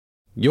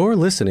You're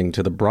listening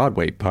to the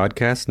Broadway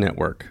Podcast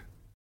Network.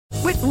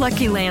 With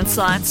Lucky Land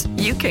Slots,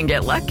 you can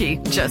get lucky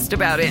just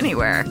about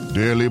anywhere.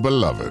 Dearly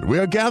beloved, we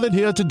are gathered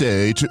here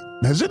today to...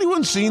 Has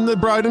anyone seen the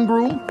bride and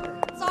groom?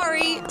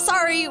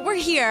 Sorry, we're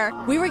here.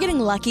 We were getting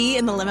lucky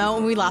in the limo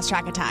and we lost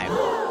track of time.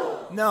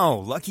 No,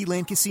 Lucky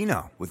Land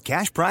Casino, with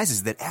cash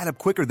prizes that add up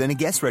quicker than a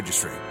guest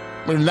registry.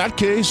 In that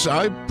case,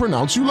 I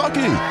pronounce you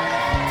lucky.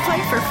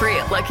 Play for free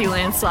at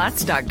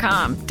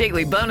LuckyLandSlots.com.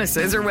 Daily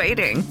bonuses are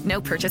waiting. No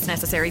purchase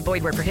necessary.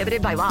 Void where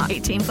prohibited by law.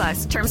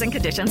 18+. Terms and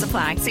conditions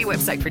apply. See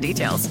website for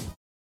details.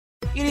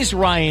 It is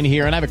Ryan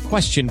here, and I have a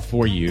question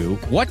for you.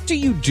 What do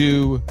you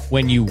do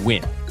when you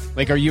win?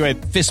 Like, are you a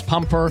fist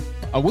pumper,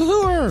 a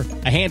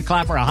woohooer, a hand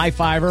clapper, a high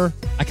fiver?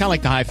 I kind of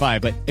like the high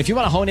five, but if you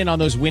want to hone in on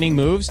those winning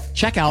moves,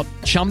 check out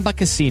Chumba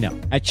Casino.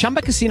 At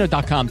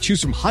ChumbaCasino.com,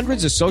 choose from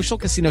hundreds of social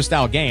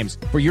casino-style games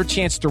for your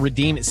chance to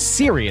redeem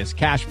serious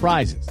cash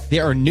prizes.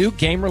 There are new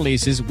game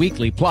releases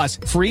weekly, plus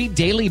free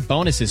daily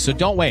bonuses, so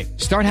don't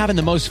wait. Start having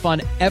the most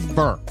fun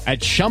ever at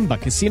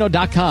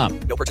ChumbaCasino.com.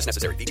 No purchase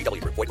necessary.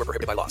 VGW. Void where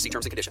prohibited by law. See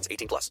terms and conditions.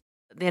 18+.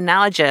 The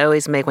analogy I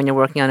always make when you're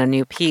working on a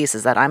new piece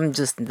is that I'm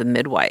just the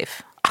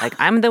midwife. Like,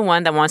 I'm the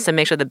one that wants to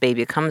make sure the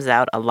baby comes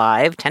out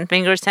alive, 10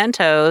 fingers, 10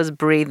 toes,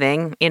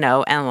 breathing,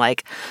 and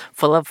like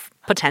full of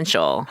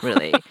potential,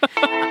 really.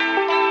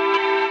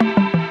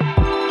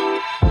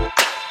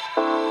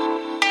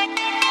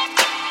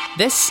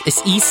 This is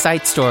East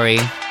Side Story,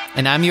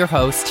 and I'm your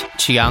host,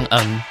 Chiang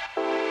Ng.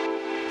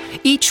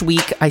 Each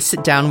week, I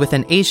sit down with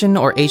an Asian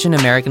or Asian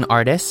American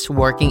artist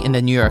working in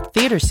the New York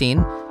theater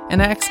scene,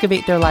 and I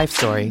excavate their life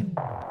story.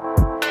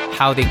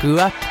 How they grew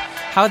up,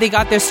 how they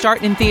got their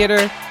start in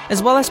theater,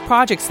 as well as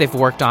projects they've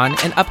worked on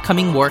and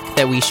upcoming work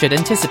that we should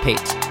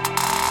anticipate.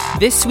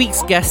 This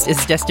week's guest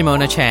is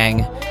Desdemona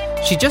Chang.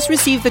 She just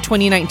received the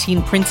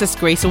 2019 Princess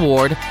Grace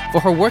Award for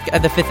her work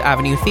at the Fifth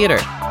Avenue Theater.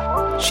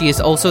 She is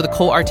also the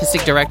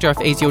co-artistic director of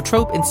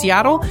Azeotrope in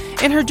Seattle,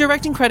 and her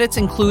directing credits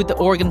include the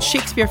Oregon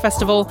Shakespeare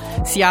Festival,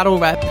 Seattle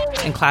Rep,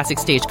 and Classic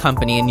Stage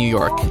Company in New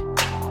York.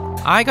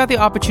 I got the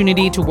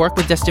opportunity to work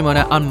with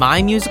Desdemona on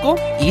my musical,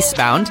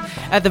 Eastbound,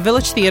 at the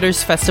Village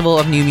Theater's Festival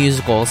of New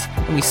Musicals,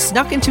 and we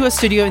snuck into a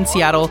studio in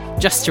Seattle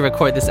just to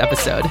record this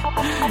episode.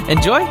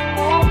 Enjoy!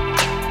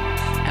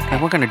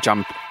 And we're going to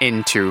jump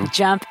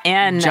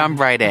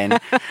right in.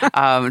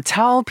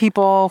 Tell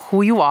people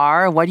who you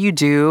are, what you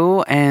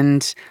do,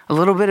 and a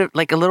little bit of,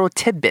 like, a little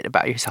tidbit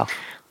about yourself.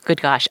 Good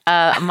gosh.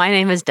 My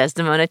name is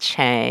Desdemona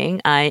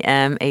Chang. I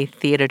am a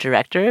theater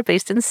director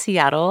based in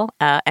Seattle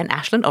and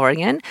Ashland,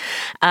 Oregon.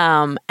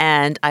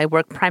 And I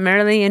work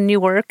primarily in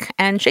Newark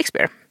and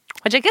Shakespeare,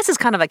 which I guess is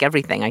kind of like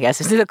everything, I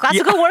guess. It's either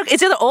classical work,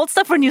 it's either old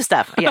stuff or new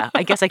stuff. Yeah,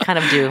 I guess I kind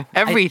of do.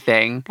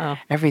 Everything.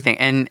 Everything.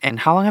 And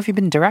how long have you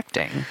been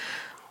directing?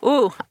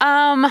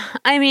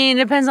 I mean,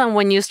 it depends on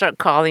when you start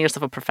calling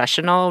yourself a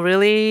professional,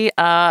 really.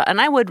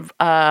 And I would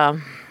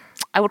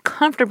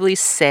comfortably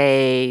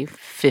say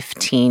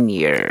 15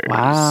 years.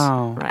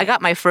 Wow. Right. I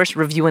got my first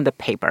review in the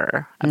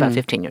paper about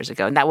 15 years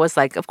ago. And that was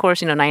like, of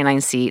course,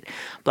 99-seat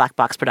black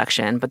box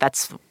production, but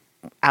that's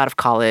out of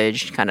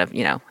college, kind of,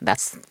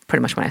 that's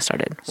pretty much when I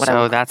started.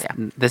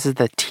 This is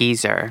the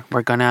teaser.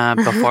 We're gonna,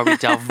 before we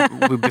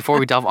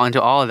delve onto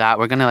all of that,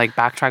 we're gonna like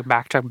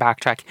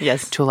backtrack.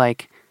 Yes. To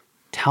like,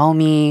 tell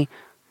me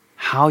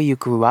how you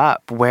grew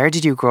up. Where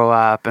did you grow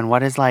up? And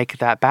what is like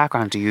that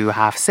background? Do you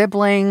have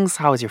siblings?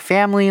 How was your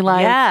family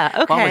like? Yeah,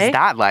 okay. What was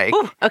that like?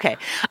 Okay.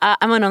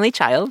 I'm an only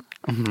child,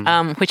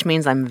 which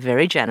means I'm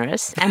very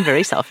generous and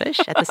very selfish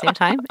at the same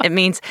time. It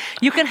means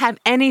you can have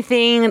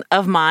anything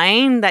of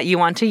mine that you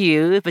want to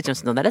use, but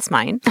just know that it's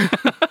mine.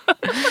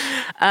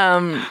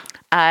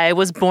 I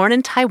was born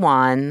in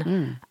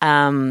Taiwan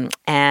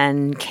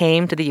and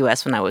came to the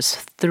U.S. when I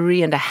was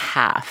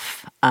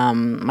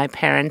 3.5. My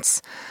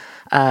parents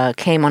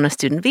came on a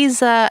student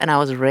visa, and I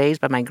was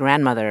raised by my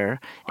grandmother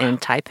in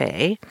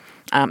Taipei.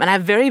 And I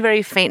have very,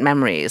 very faint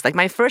memories. Like,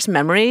 my first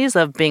memories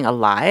of being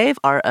alive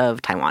are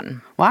of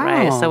Taiwan. Wow.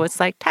 Right? So it's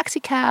like taxi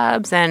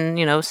cabs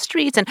and,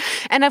 streets.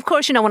 And of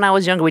course, when I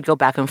was younger, we'd go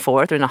back and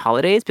forth during the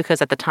holidays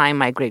because at the time,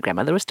 my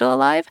great-grandmother was still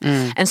alive.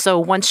 And so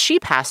once she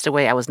passed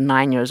away, I was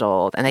 9 years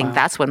old. And I think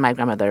that's when my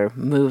grandmother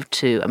moved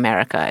to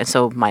America. And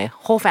so my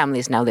whole family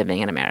is now living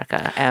in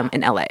America,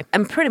 in LA.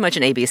 I'm pretty much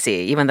an ABC,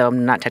 even though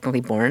I'm not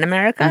technically born in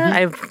America.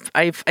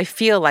 I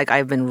feel like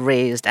I've been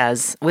raised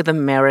with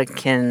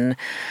American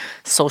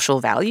social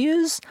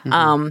values.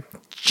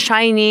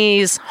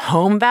 Chinese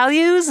home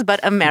values,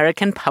 but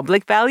American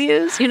public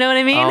values. You know what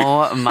I mean?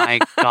 Oh my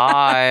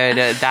God.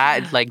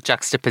 That like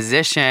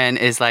juxtaposition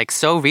is like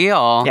so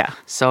real. Yeah.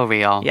 So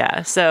real.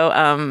 Yeah.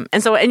 So,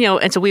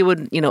 so we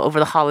would, over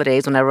the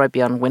holidays, whenever I'd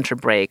be on winter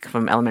break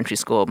from elementary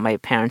school, my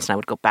parents and I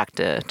would go back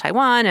to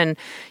Taiwan and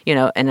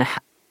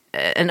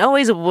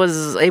always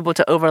was able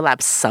to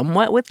overlap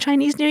somewhat with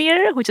Chinese New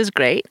Year, which is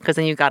great because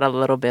then you got a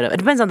little bit of. It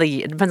depends on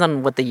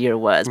what the year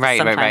was. Right.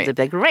 Sometimes it'd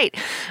be like, great,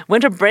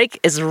 winter break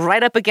is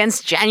right up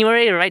against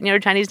January, right near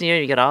Chinese New Year.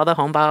 You get all the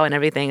hongbao and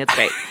everything. It's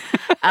great.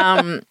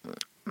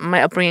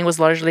 My upbringing was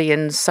largely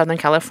in Southern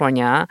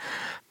California,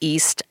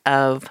 east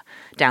of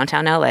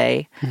downtown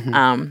LA,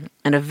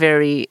 in a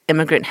very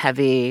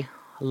immigrant-heavy,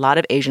 a lot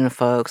of Asian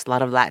folks, a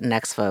lot of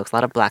Latinx folks, a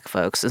lot of Black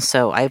folks. And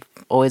so I've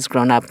always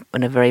grown up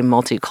in a very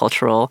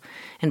multicultural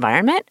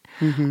environment.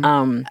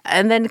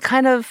 And then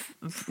kind of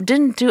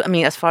didn't do, I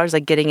mean, as far as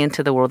like getting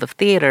into the world of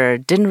theater,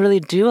 didn't really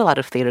do a lot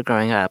of theater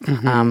growing up.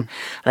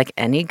 Like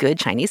any good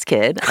Chinese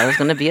kid, I was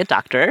going to be a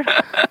doctor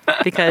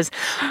because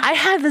I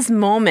had this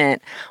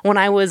moment when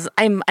I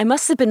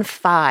must have been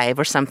 5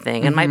 or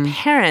something. And my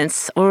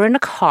parents were in a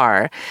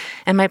car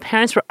and my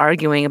parents were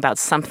arguing about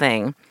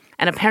something.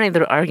 And apparently they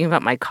were arguing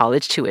about my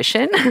college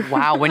tuition.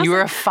 Wow, when you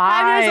were 5.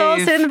 5 years old,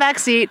 sitting in the back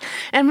seat.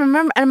 And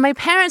my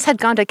parents had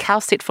gone to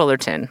Cal State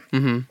Fullerton.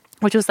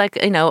 Which was like,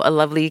 a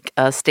lovely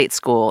state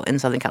school in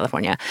Southern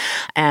California.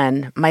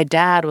 And my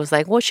dad was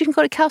like, well, she can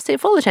go to Cal State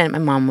Fullerton. And my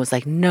mom was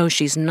like, no,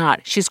 she's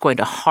not. She's going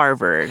to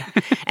Harvard.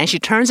 And she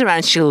turns around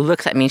and she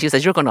looks at me and she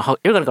says, you're going to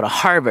go to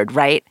Harvard,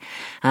 right?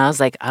 And I was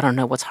like, I don't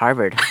know, what's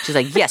Harvard? She's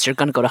like, yes, you're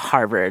going to go to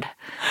Harvard.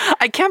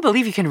 I can't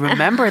believe you can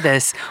remember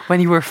this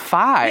when you were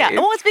 5. Yeah,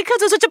 well, it's because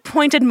it was such a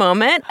pointed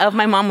moment of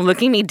my mom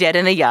looking me dead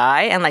in the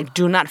eye and like,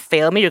 do not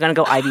fail me. You're going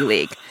to go Ivy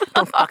League.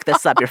 Don't fuck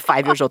this up. You're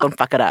 5 years old. Don't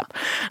fuck it up.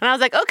 And I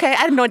was like, okay, I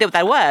had no idea what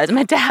that was. And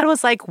my dad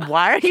was like,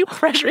 why are you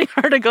pressuring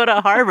her to go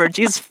to Harvard?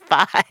 She's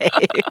 5.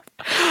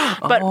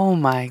 But, oh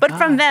my God. But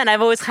from then,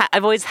 I've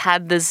always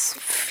had this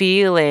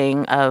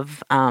feeling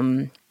of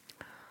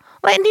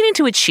like needing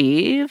to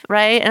achieve,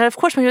 right? And of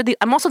course,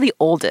 I'm also the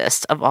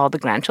oldest of all the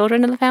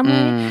grandchildren in the family.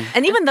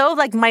 And even though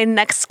like my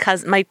next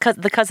cousin,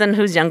 the cousin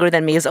who's younger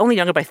than me is only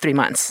younger by 3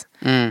 months,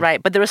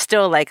 right? But there was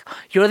still like,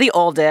 you're the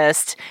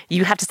oldest,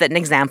 you have to set an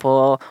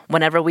example.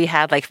 Whenever we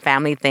had like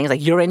family things,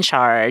 like you're in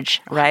charge,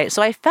 right?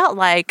 So I felt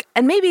like,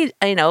 and maybe,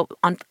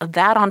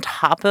 on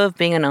top of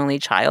being an only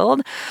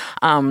child,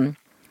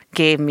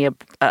 gave me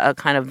a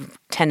kind of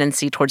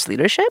tendency towards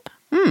leadership,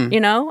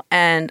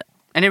 and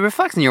it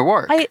reflects in your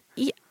work.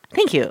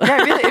 Thank you.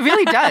 Yeah, it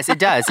really does. It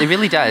does. It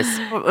really does.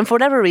 And for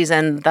whatever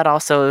reason, that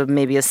also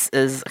maybe is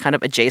kind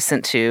of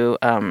adjacent to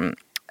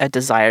a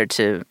desire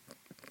to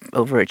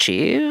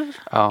overachieve.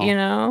 Oh.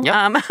 Yep.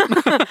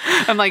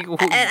 I'm like,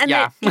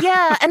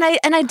 yeah.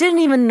 And I didn't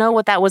even know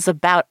what that was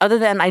about, other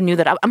than I knew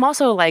that I'm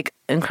also like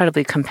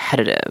incredibly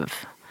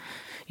competitive.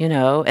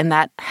 And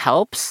that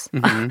helps.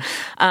 And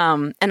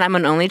I'm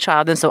an only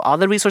child, and so all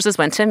the resources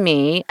went to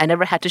me. I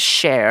never had to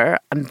share.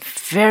 I'm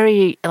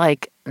very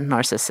like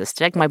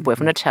narcissistic. My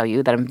boyfriend would tell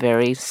you that I'm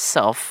very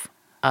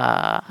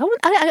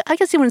I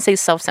guess he wouldn't say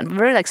self-centered,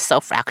 very like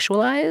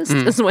self-actualized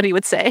is what he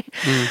would say.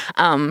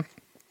 That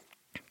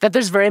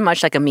there's very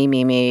much like a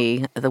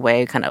me, the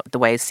way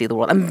I see the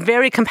world. I'm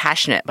very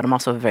compassionate, but I'm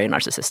also very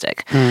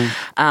narcissistic.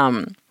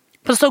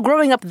 So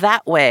growing up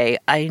that way,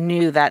 I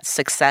knew that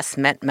success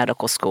meant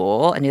medical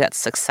school. I knew that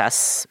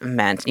success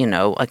meant,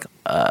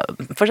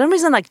 for some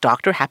reason, like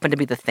doctor happened to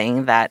be the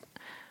thing that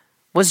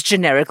was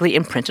generically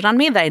imprinted on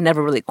me that I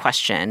never really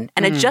questioned.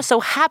 And it just so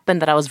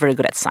happened that I was very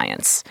good at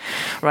science,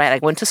 right? I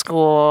went to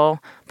school,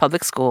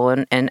 public school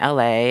in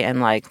LA, and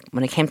like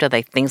when it came to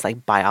like things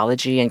like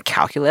biology and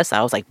calculus,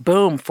 I was like,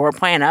 boom,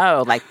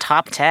 4.0, like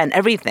top 10,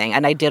 everything.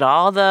 And I did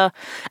all the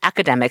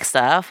academic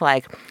stuff,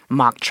 like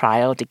mock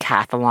trial,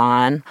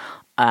 decathlon.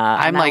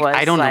 I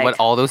don't know what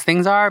all those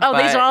things are. Oh,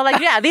 but... these are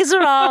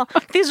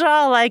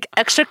all like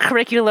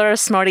extracurricular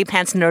smarty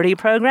pants nerdy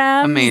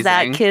programs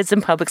that kids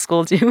in public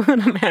school do in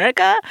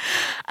America.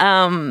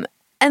 And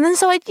then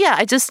so I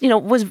just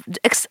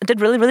did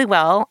really, really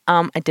well.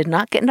 I did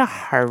not get into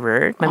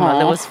Harvard. My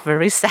mother was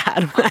very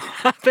sad when that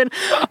happened.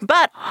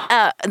 But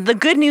the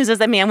good news is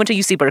that I went to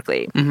UC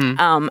Berkeley.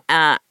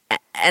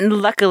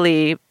 And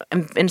luckily,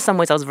 in some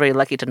ways, I was very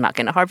lucky to not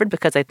get into Harvard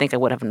because I think I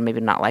would have maybe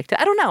not liked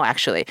it. I don't know,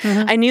 actually.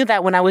 I knew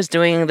that when I was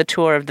doing the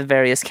tour of the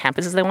various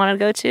campuses I wanted to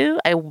go to,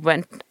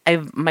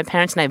 my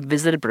parents and I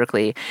visited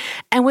Berkeley.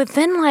 And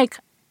within like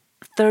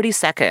 30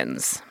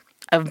 seconds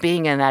of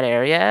being in that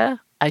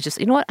area, I just,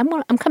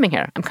 I'm coming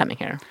here. I'm coming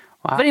here.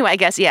 Wow. But anyway, I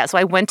guess, so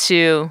I went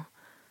to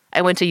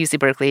UC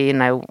Berkeley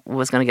and I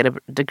was going to get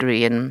a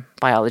degree in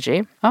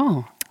biology.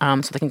 Oh.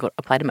 So I can go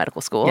apply to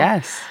medical school.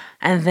 Yes.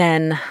 And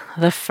then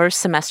the first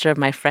semester of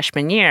my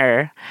freshman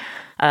year,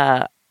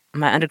 my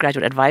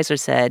undergraduate advisor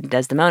said,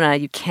 Desdemona,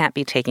 you can't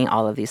be taking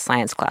all of these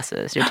science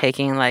classes. You're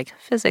taking like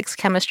physics,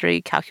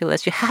 chemistry,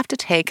 calculus. You have to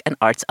take an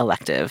arts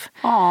elective.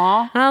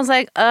 Aww. And I was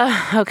like,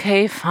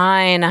 okay,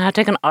 fine. I have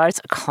to take an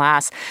arts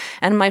class.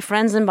 And my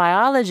friends in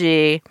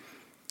biology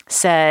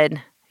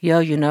said,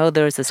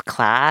 there's this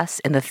class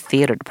in the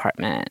theater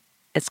department.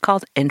 It's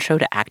called Intro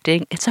to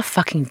Acting. It's a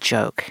fucking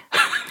joke.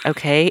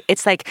 Okay?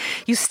 It's like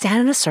you stand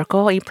in a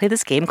circle and you play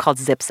this game called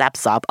Zip Zap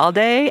Zop all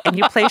day and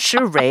you play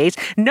charades,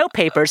 no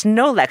papers,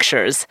 no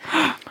lectures,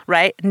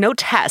 right? No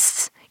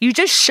tests. You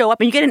just show up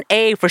and you get an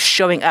A for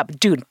showing up.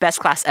 Dude, best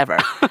class ever.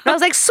 And I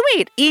was like,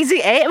 sweet,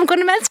 easy A, I'm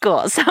going to med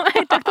school. So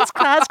I took this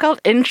class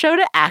called Intro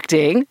to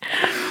Acting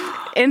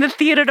in the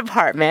theater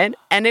department.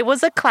 And it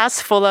was a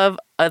class full of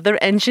other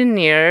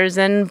engineers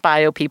and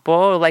bio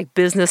people, like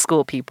business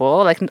school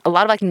people, like a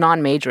lot of like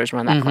non-majors were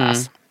in that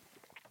class.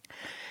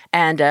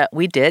 And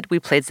we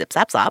played Zip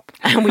Zap Zop,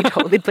 and we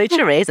totally played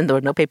charades, and there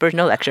were no papers,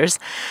 no lectures,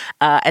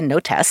 and no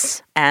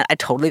tests, and I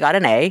totally got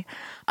an A.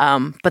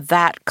 But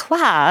that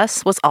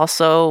class was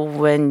also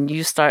when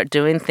you start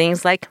doing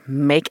things like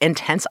make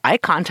intense eye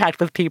contact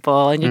with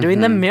people, and you're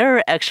doing the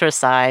mirror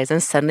exercise,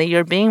 and suddenly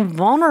you're being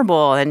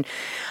vulnerable. And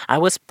I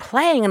was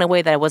playing in a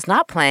way that I was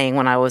not playing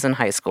when I was in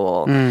high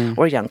school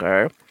or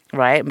younger,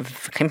 right?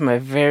 I came from a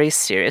very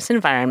serious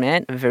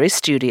environment, very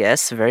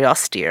studious, very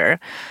austere.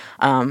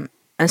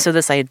 And so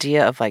this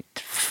idea of like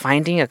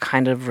finding a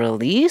kind of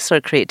release or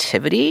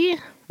creativity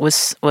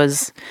was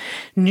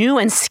new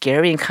and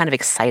scary and kind of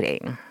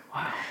exciting.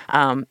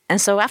 Wow. And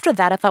so after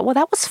that, I thought, well,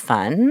 that was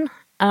fun.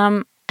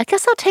 I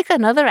guess I'll take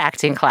another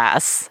acting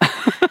class.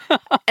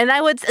 And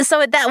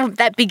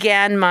that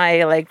began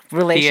my like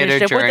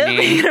relationship with the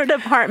theater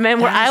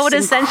department, where I would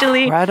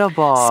essentially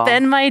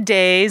spend my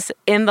days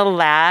in the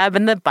lab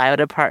in the bio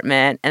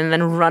department and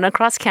then run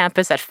across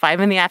campus at 5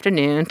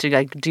 p.m. to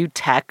like do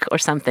tech or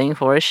something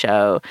for a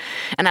show.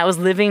 And I was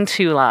living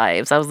two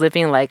lives. I was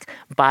living like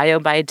bio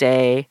by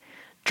day,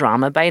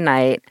 drama by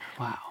night.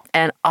 Wow.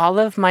 And all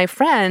of my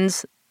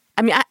friends,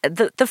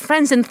 the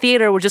friends in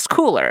theater were just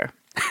cooler.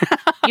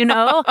 You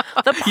know,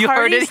 the parties, you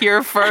heard it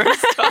here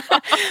first.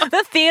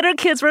 The theater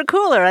kids were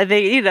cooler. I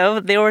think,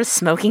 they were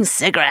smoking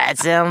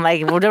cigarettes and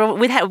like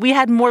we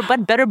had more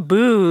but better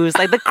booze,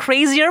 like the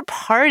crazier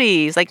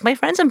parties. Like my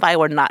friends and I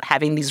were not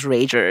having these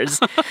ragers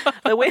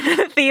the way that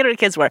the theater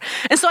kids were.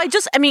 And so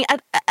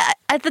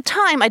at the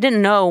time I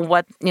didn't know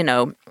what,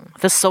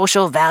 the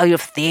social value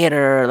of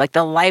theater, like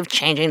the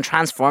life-changing,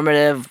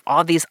 transformative,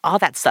 all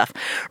that stuff,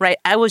 right?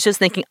 I was just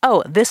thinking,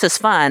 oh, this is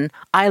fun.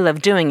 I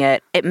love doing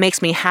it. It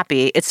makes me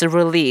happy. It's a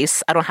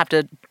release. I don't have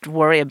to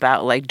worry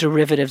about like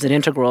derivatives and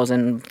integrals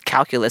and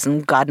calculus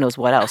and God knows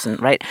what else,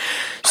 right?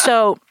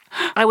 So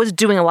I was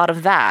doing a lot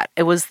of that.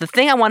 It was the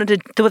thing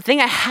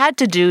I had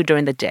to do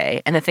during the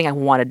day and the thing I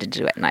wanted to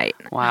do at night.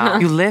 Wow.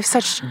 You live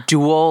such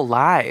dual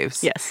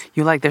lives. Yes.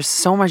 There's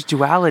so much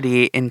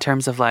duality in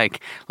terms of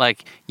like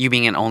you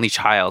being an only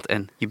child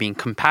and you being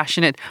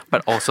compassionate,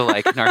 but also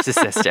like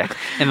narcissistic,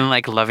 and then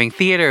like loving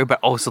theater, but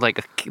also like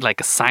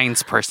a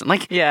science person.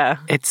 Like, yeah,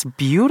 it's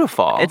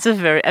beautiful. It's a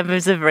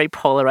very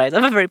polarized.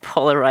 I have a very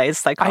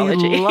polarized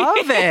psychology.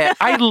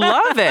 I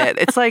love it.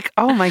 It's like,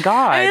 oh my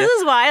God. And this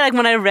is why, like,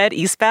 when I read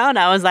Eastbound,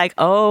 I was like,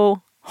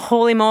 oh,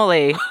 holy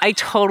moly. I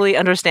totally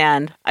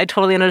understand.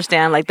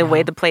 Like the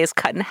way the play is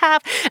cut in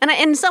half. And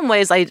in some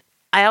ways, I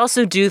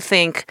also do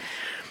think,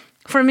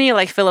 for me,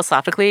 like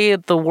philosophically,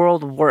 the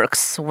world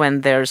works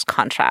when there's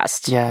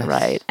contrast,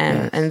 right?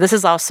 And this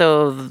is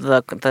also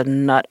the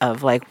nut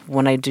of like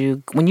when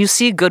you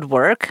see good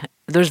work,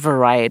 there's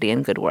variety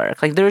in good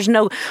work. Like there is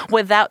no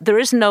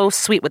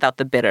sweet without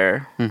the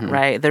bitter,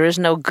 right? There is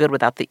no good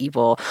without the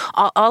evil.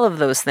 All of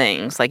those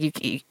things, like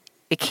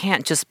it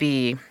can't just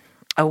be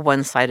a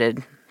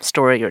one-sided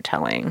story you're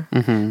telling.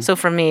 So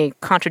for me,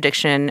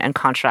 contradiction and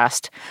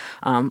contrast,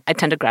 I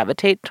tend to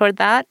gravitate toward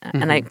that,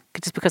 and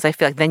just because I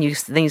feel like then you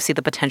see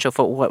the potential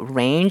for what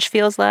range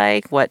feels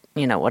like, what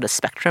a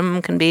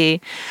spectrum can be.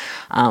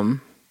 I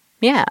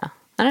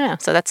don't know.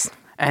 So that's.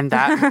 And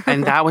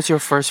that was your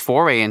first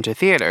foray into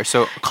theater.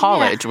 So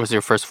college was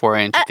your first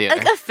foray into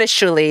theater.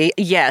 Officially,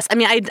 yes.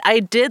 I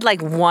did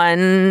like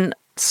one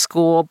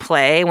school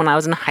play when I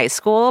was in high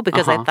school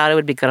because I thought it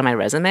would be good on my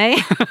resume.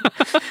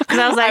 Because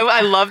I was like,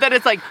 I love that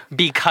it's like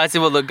because it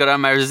would look good on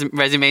my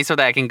resume so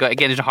that I can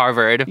get into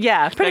Harvard.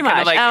 Yeah, pretty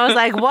much. I was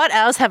like, what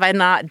else have I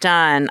not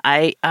done?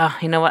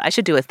 You know what? I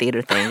should do a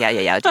theater thing.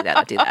 Yeah. I'll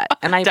do that.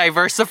 And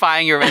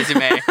diversifying your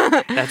resume.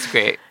 That's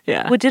great.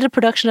 Yeah. We did a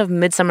production of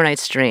Midsummer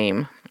Night's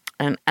Dream,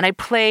 and I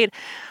played.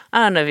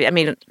 I don't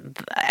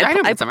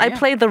know. I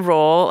played the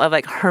role of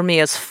like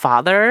Hermia's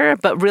father,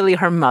 but really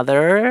her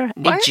mother,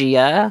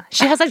 Aegea.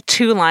 She has like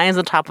 2 lines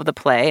on top of the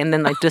play and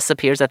then like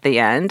disappears at the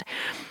end.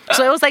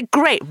 So it was like,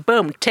 great,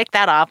 boom, tick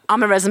that off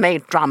on my resume,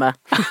 drama.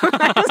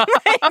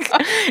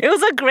 It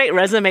was a great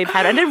resume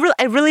pattern.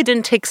 I really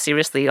didn't take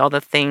seriously all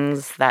the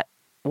things that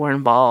were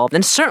involved,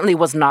 and certainly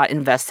was not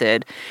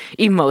invested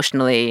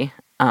emotionally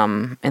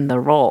in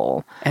the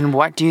role. And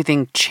what do you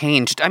think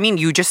changed?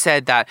 You just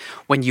said that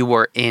when you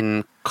were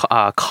in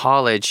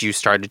college, you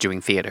started doing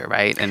theater,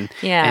 right? And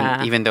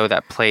even though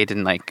that play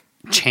didn't like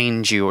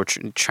change you or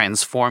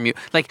transform you,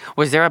 like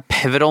was there a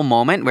pivotal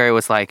moment where it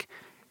was like,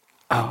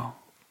 oh,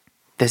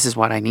 this is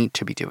what I need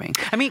to be doing?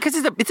 Because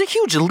it's a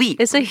huge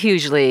leap. It's a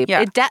huge leap.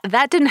 Yeah.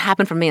 That didn't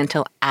happen for me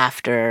until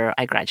after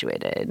I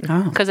graduated.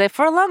 Because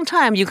for a long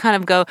time, you kind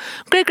of go,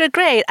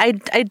 great.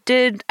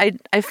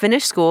 I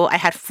finished school. I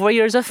had 4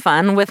 years of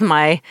fun with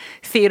my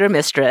theater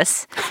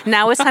mistress.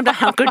 Now it's time to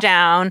hunker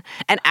down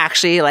and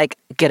actually like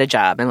get a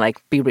job and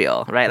like be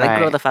real, right? Like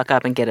grow the fuck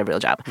up and get a real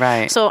job.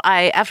 Right. So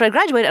after I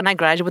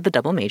graduated with a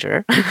double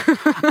major.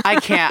 I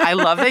can't. I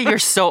love that you're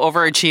so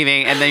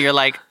overachieving and then you're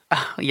like,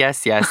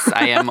 Yes,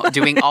 I am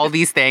doing all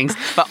these things,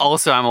 but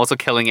also I'm also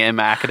killing it in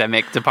my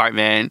academic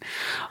department.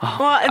 Oh,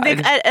 well, I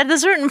think at a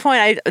certain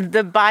point,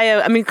 the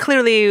bio. I mean,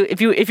 clearly,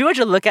 if you were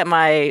to look at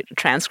my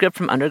transcript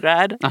from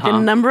undergrad, the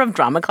number of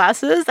drama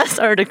classes that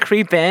started to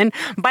creep in.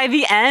 By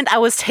the end, I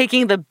was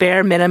taking the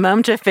bare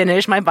minimum to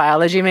finish my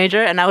biology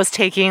major, and I was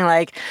taking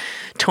like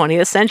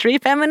 20th century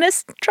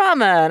feminist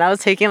drama, and I was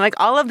taking like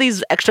all of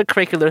these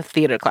extracurricular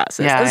theater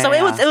classes. And so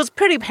it was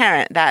pretty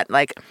apparent that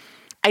like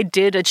I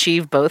did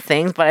achieve both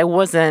things, but I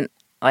wasn't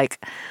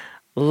like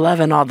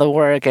loving all the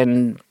work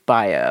and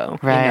bio.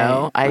 Right, you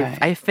know,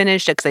 I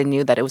finished it because I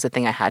knew that it was a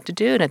thing I had to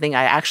do, and I think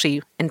I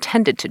actually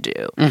intended to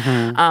do.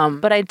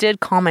 But I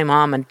did call my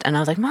mom, and I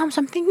was like, "Mom,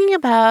 so I'm thinking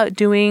about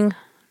doing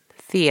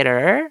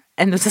theater."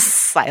 And there's a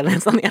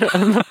silence on the other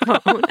end of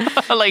the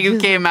phone. Like you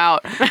came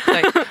out.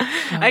 Like,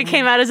 I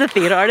came out as a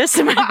theater artist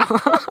to my mom.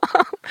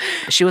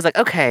 She was like,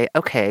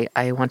 okay,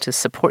 I want to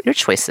support your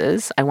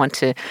choices. I want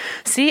to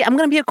see, I'm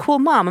going to be a cool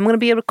mom. I'm going to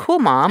be a cool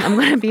mom. I'm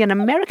going to be an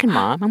American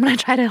mom. I'm going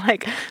to try to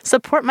like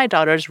support my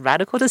daughter's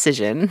radical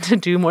decision to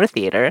do more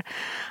theater.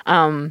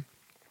 And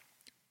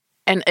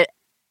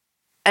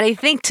I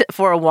think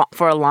for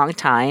a long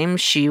time,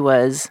 she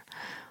was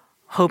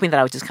hoping that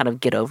I would just kind of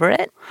get over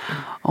it.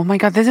 Oh my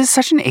God, this is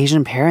such an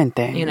Asian parent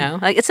thing. You know,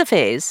 like it's a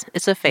phase.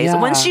 It's a phase.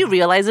 Yeah. Once she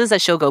realizes that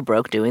she'll go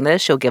broke doing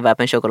this, she'll give up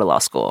and she'll go to law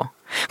school.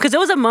 Because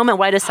there was a moment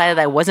where I decided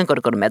that I wasn't going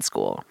to go to med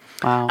school.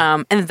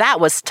 Wow. And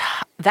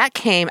that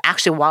came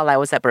actually while I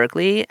was at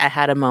Berkeley. I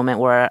had a moment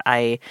where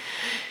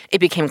it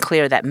became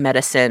clear that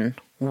medicine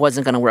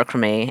wasn't going to work for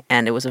me,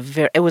 and it was a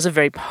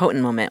very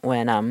potent moment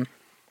when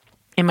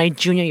in my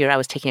junior year, I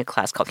was taking a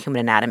class called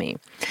Human Anatomy.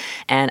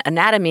 And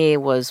anatomy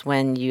was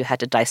when you had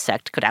to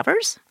dissect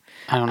cadavers.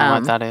 I don't know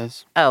what that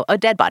is. Oh, a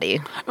dead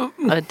body.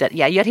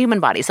 You had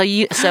human bodies. So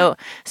you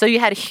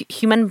had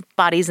human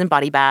bodies in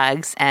body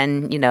bags,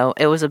 and, you know,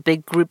 it was a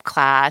big group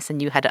class,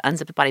 and you had to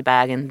unzip the body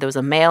bag, and there was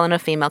a male and a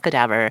female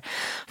cadaver.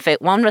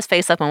 One was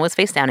face up, one was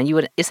face down, and you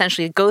would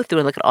essentially go through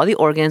and look at all the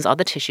organs, all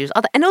the tissues,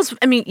 and it was,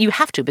 I mean, you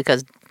have to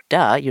because,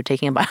 duh, you're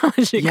taking a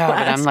biology class, Yeah,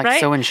 but I'm like right?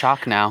 so in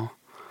shock now.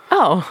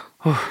 Oh.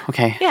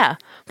 Okay. Yeah,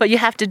 but you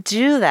have to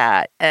do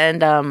that,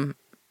 and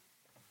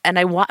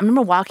I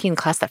remember walking in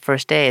class that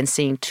first day and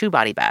seeing 2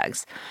 body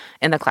bags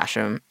in the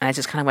classroom, and I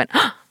just kind of went,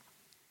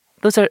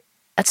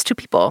 that's 2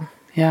 people.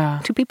 Yeah,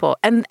 2 people,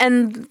 and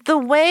the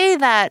way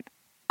that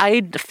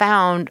I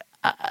found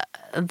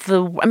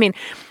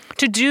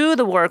to do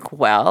the work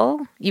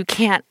well, you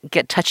can't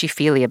get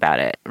touchy-feely about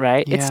it,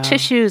 right? Yeah. It's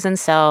tissues and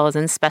cells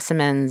and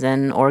specimens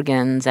and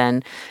organs,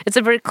 and it's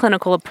a very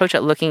clinical approach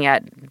at looking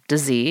at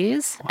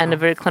disease and a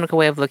very clinical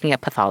way of looking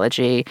at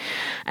pathology.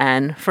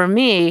 And for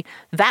me,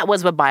 that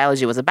was what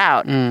biology was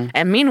about.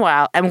 And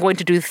meanwhile, I'm going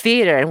to do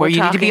theater. And where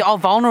you need to be all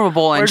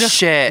vulnerable and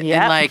shit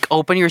and like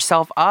open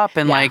yourself up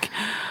and like,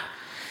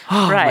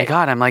 oh my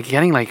God, I'm like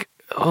getting like,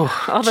 all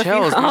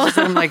chills.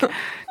 I'm like,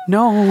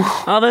 no.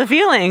 All the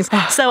feelings.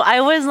 So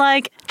I was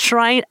like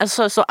trying,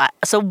 so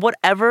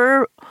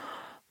whatever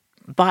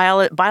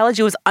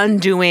biology was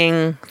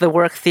undoing the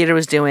work theater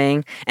was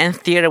doing, and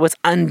theater was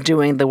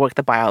undoing the work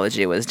that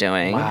biology was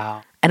doing.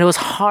 Wow. And it was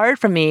hard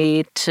for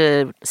me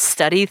to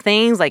study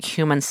things like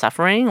human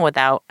suffering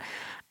without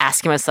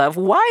asking myself,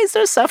 why is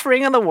there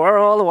suffering in the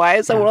world? Why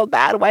is the world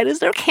bad? Why is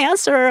there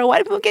cancer? Why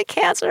do people get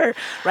cancer?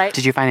 Right?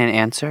 Did you find an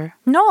answer?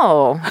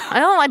 No,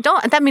 I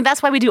don't. I mean,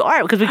 that's why we do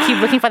art, because we keep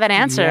looking for that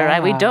answer,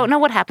 right? We don't know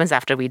what happens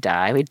after we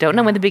die. We don't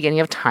know when the beginning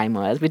of time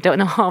was. We don't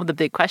know all the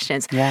big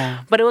questions.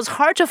 Yeah. But it was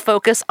hard to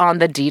focus on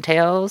the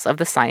details of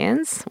the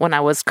science when I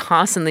was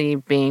constantly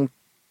being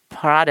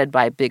prodded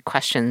by big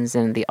questions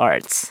in the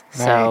arts.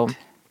 Right. So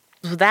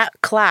that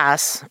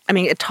class,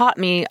 it taught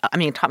me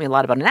a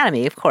lot about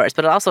anatomy, of course,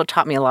 but it also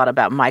taught me a lot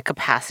about my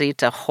capacity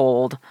to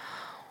hold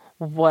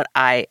what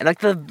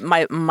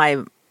my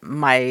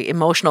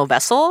emotional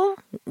vessel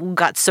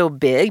got so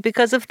big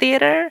because of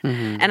theater.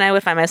 And I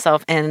would find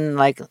myself in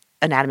like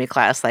anatomy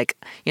class, like,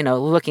 you know,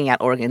 looking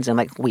at organs and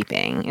like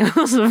weeping. It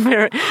was in some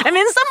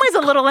ways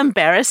a little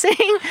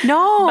embarrassing.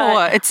 No,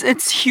 but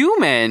it's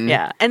human.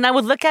 Yeah. And I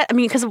would look at,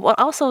 because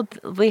also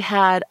we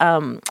had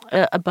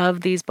above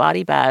these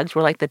body bags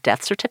were like the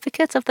death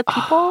certificates of the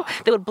people.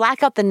 They would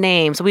black out the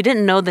names. So we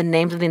didn't know the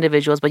names of the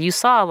individuals, but you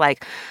saw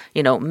like,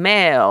 you know,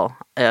 male,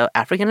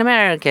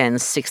 African-American,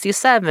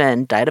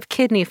 67, died of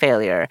kidney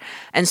failure.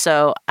 And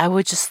so I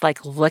would just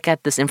like look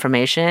at this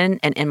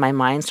information and in my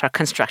mind start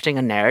constructing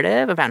a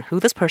narrative about who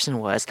this person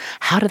was,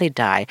 how did they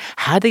die,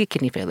 how did they get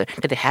kidney failure,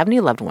 did they have any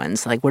loved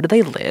ones, like where do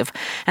they live?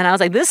 And I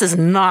was like, this is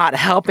not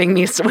helping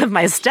me with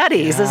my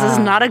studies. This is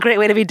not a great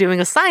way to be doing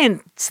a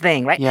science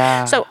thing, right?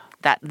 Yeah. So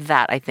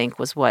that I think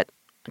was what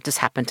just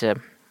happened to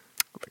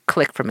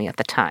click for me at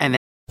the time.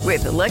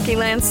 With the Lucky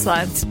Land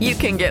Slots, you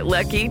can get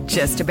lucky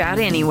just about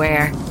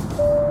anywhere.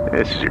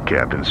 This is your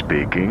captain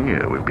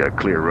speaking. We've got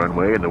clear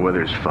runway and the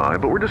weather's fine,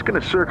 but we're just going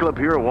to circle up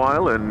here a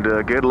while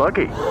and get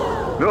lucky.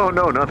 No,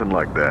 nothing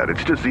like that.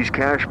 It's just these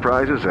cash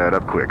prizes add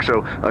up quick.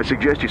 So I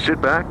suggest you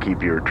sit back,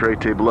 keep your tray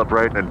table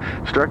upright, and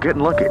start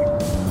getting lucky.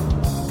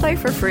 Play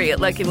for free at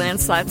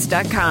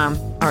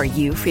LuckyLandSlots.com. Are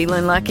you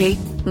feeling lucky?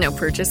 No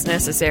purchase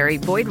necessary.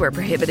 Void where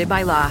prohibited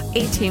by law.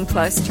 18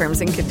 plus terms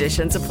and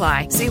conditions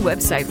apply. See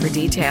website for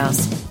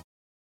details.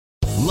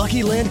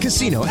 Lucky Land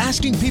Casino,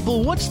 asking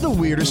people, what's the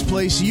weirdest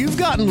place you've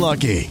gotten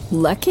lucky?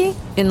 Lucky?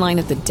 In line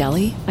at the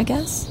deli, I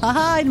guess?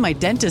 Aha, in my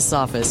dentist's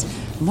office.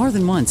 More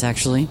than once,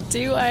 actually.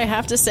 Do I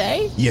have to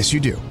say? Yes, you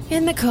do.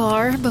 In the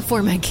car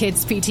before my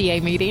kids'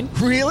 PTA meeting.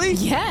 Really?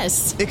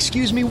 Yes.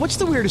 Excuse me, what's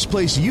the weirdest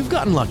place you've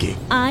gotten lucky?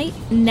 I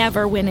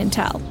never win and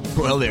tell.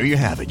 Well, there you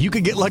have it. You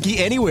can get lucky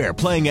anywhere,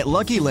 playing at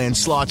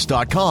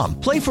LuckyLandSlots.com.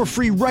 Play for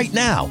free right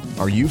now.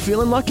 Are you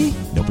feeling lucky?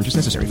 No purchase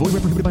necessary. Void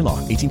where prohibited by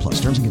law. 18 plus.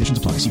 Terms and conditions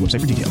apply. See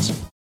website for details.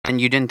 And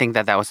you didn't think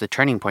that that was the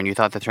turning point. You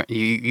thought that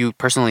you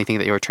personally think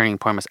that your turning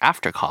point was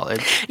after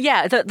college.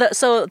 Yeah.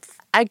 So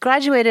I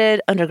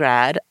graduated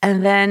undergrad,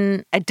 and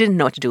then I didn't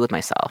know what to do with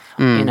myself.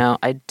 You know,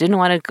 I didn't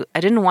want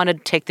to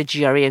take the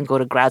GRE and go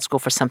to grad school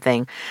for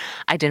something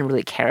I didn't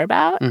really care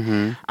about.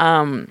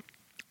 And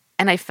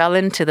I fell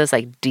into this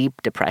like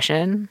deep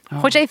depression,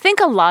 which I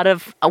think when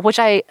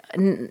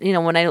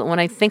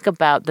I think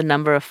about the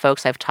number of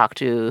folks I've talked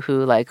to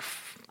who like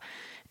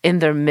in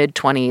their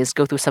mid-20s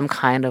go through some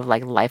kind of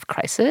like life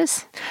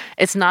crisis,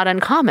 it's not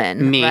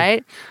uncommon, me.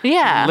 Right?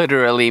 Yeah.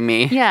 Literally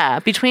me. Yeah.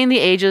 Between the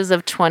ages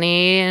of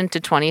 20 to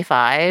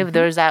 25,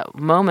 there's that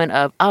moment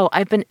of, oh,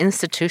 I've been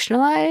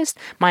institutionalized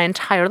my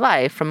entire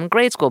life from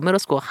grade school, middle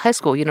school, high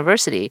school,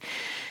 university.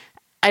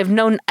 I've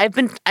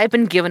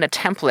been given a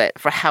template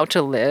for how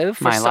to live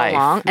for so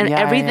long, and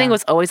everything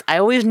was I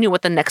always knew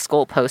what the next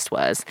goalpost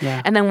was.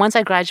 Yeah. And then once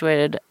I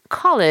graduated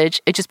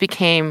college, it just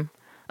became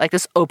like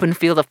this open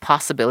field of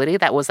possibility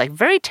that was like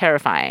very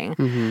terrifying.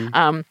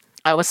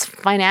 I was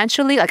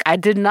financially, like I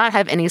did not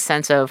have any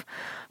sense of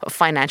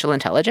financial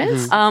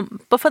intelligence.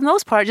 But for the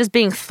most part, just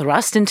being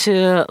thrust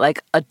into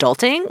like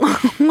adulting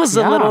was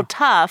a little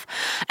tough.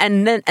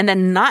 And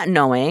then not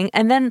knowing,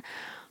 and then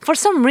for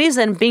some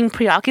reason being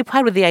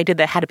preoccupied with the idea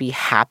that I had to be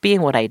happy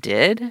in what I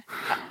did.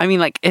 I mean,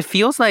 like it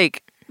feels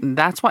like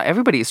that's what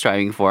everybody's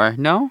striving for,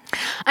 no?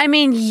 I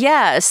mean,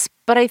 yes,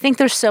 but I think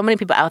there's so many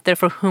people out there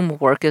for whom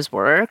work is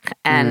work,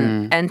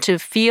 and to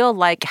feel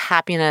like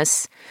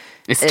happiness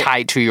is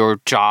tied to your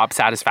job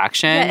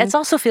satisfaction. Yeah, it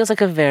also feels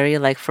like a very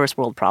like first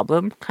world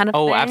problem kind of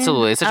thing. Oh,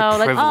 absolutely. It's such a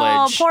privilege.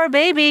 Like, oh, poor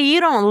baby,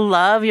 you don't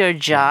love your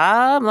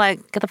job.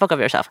 Like, get the fuck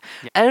over yourself.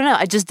 I don't know.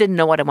 I just didn't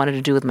know what I wanted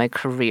to do with my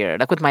career,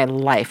 like with my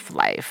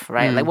life,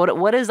 right? Like,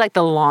 what is like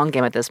the long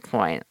game at this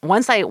point?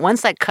 Once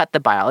I cut the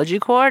biology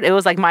cord, it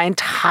was like my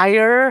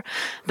entire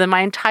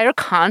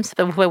concept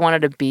of who I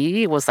wanted to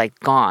be was like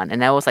gone,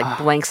 and I was like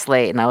blank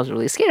slate, and I was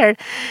really scared.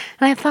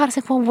 And I thought, I was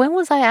like, well, when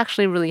was I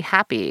actually really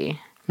happy?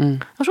 I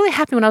was really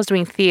happy when I was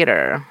doing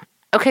theater.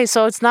 Okay,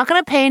 so it's not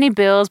going to pay any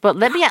bills, but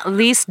let me at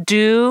least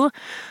do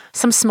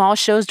some small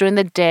shows during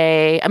the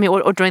day. I mean,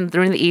 or during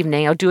the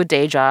evening. I'll do a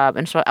day job,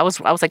 and so I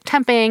was like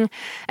temping,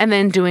 and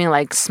then doing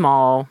like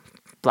small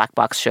black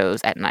box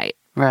shows at night.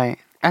 Right.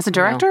 As a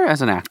director or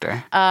as an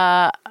actor?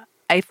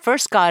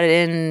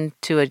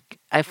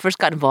 I first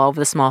got involved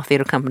with a small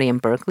theater company in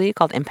Berkeley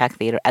called Impact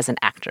Theater as an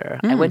actor.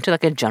 I went to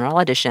like a general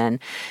audition,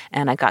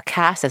 and I got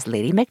cast as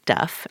Lady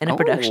Macduff in a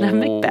production of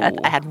Macbeth.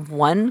 I had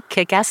one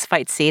kick-ass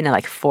fight scene and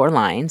like 4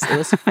 lines. It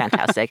was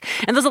fantastic.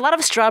 And there's a lot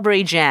of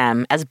strawberry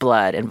jam as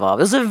blood involved.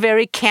 It was a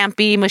very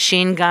campy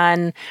machine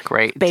gun,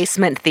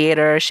 basement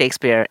theater,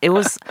 Shakespeare. It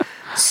was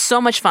so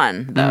much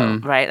fun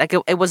though, right? Like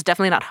it was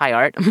definitely not high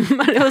art,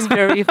 but it was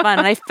very fun.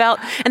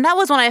 And that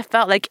was when I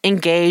felt like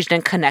engaged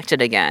and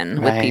connected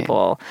again with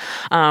people.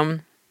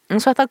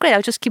 And so I thought, great,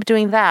 I'll just keep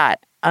doing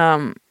that.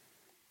 And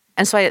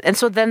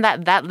so then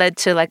that led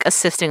to like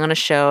assisting on a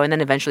show and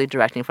then eventually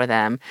directing for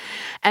them.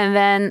 And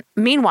then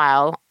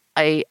meanwhile,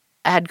 I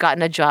had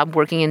gotten a job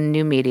working in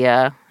new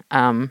media,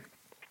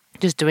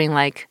 just doing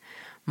like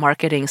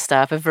marketing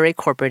stuff, a very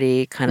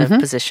corporate-y kind of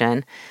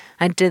position.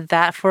 I did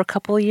that for a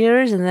couple of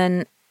years and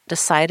then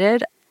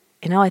decided,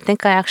 I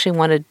think I actually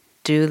want to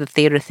do the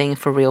theater thing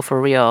for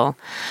real.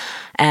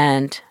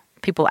 And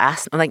people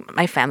ask, like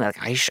my family,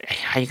 like,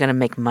 are you going to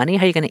make money?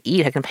 How are you going to eat?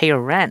 How are you going to pay your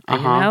rent? You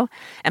know?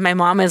 And my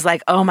mom is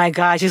like, oh my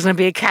God, she's going to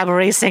be a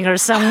cabaret singer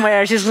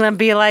somewhere. She's going to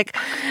be like,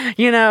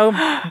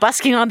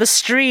 busking on the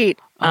street.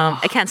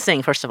 I can't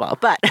sing, first of all,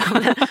 but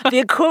the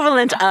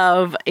equivalent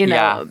of,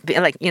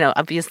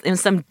 in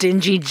some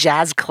dingy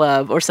jazz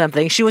club or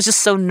something. She was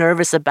just so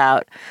nervous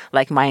about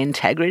like my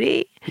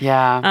integrity.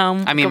 Yeah.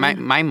 I mean,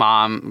 my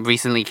mom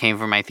recently came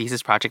for my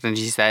thesis project and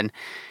she said,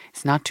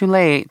 it's not too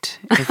late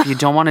if you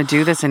don't want to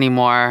do this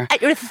anymore.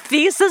 At your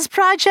thesis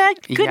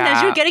project?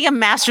 Goodness, you're getting a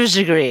master's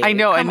degree. I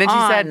know. And then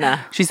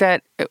she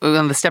said,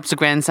 on the steps of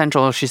Grand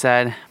Central, she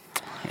said,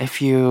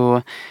 if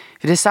you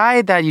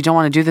decide that you don't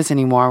want to do this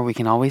anymore, we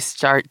can always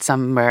start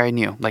somewhere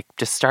new. Like,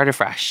 just start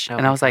afresh.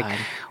 And I was like,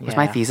 was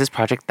my thesis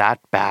project that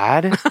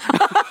bad?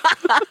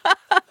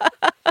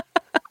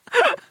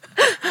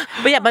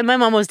 But yeah, my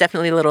mom was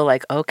definitely a little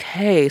like,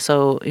 okay,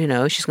 so,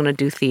 she's going to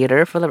do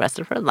theater for the rest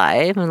of her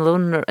life. And a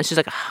little she's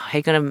like, how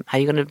are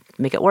you going to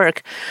make it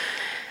work?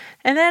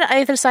 And then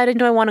I decided,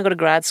 do I want to go to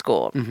grad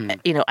school?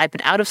 You know, I've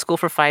been out of school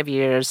for 5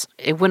 years.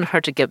 It wouldn't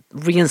hurt to get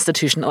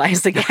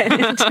reinstitutionalized again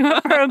into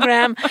a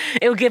program.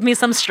 It would give me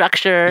some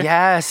structure.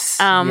 Yes.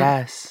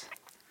 Yes.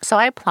 So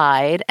I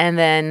applied and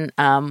then,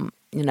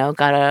 you know,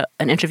 got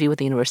an interview with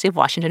the University of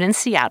Washington in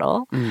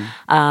Seattle.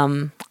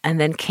 And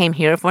then came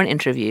here for an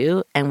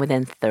interview. And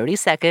within 30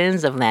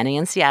 seconds of landing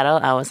in Seattle,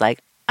 I was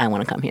like, I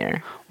want to come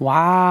here.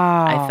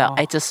 Wow.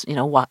 I just, you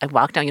know, I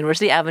walked down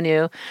University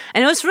Avenue,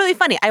 and it was really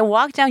funny. I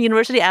walked down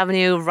University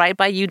Avenue right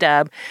by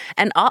UW,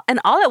 and all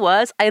it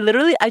was,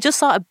 I just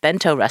saw a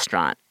bento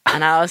restaurant,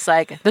 and I was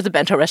like, there's a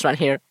bento restaurant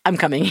here. I'm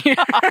coming here.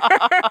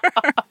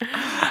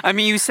 I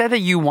mean, you said that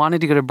you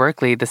wanted to go to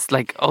Berkeley. This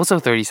like also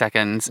 30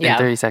 seconds. In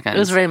 30 seconds. It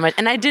was very much,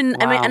 and I didn't.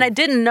 Wow. I mean, and I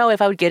didn't know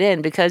if I would get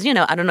in because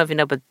I don't know if you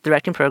know, but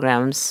directing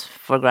programs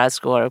for grad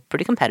school are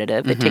pretty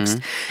competitive. It takes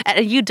at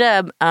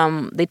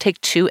UW, they take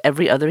 2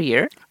 every other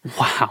year.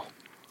 Wow.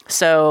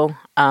 So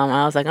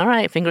I was like, all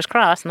right, fingers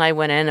crossed, and I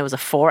went in. It was a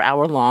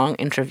 4-hour-long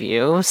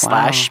interview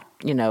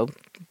 / you know,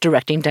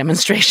 directing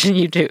demonstration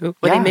you do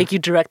where they make you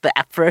direct the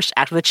first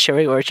act of the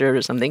Cherry Orchard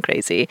or something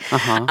crazy.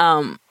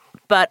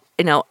 But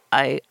you know,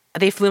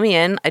 they flew me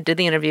in. I did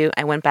the interview.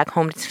 I went back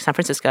home to San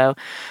Francisco,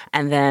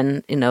 and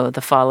then you know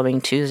the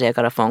following Tuesday I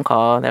got a phone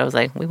call that was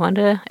like, we want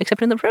to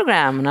accept you in the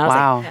program, and I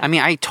was like, I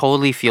mean, I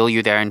totally feel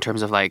you there in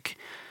terms of like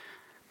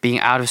being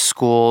out of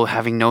school,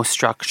 having no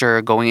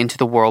structure, going into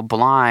the world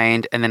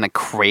blind, and then like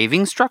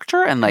craving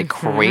structure and like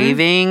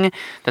craving.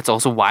 That's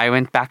also why I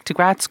went back to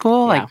grad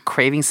school. Like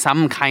craving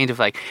some kind of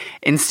like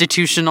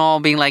institutional,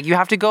 being like, you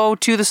have to come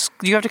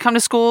to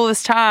school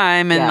this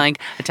time and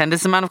like attend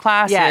this amount of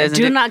classes. Yeah,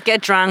 do not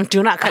get drunk,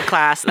 do not cut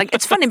class. Like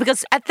it's funny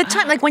because at the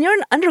time, like when you're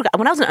an undergrad,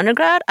 when I was an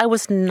undergrad, I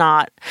was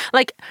not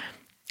like.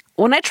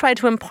 When I tried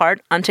to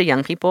impart onto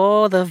young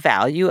people the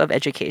value of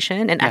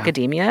education and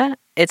academia,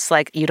 it's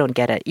like you don't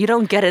get it. You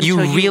don't get it. You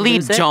really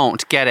lose it.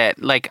 Don't get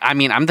it. Like I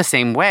mean, I'm the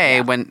same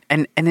way when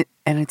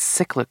and it's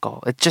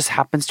cyclical. It just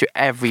happens to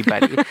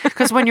everybody.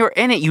 Because when you're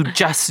in it, you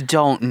just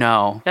don't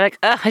know. You're like,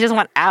 I just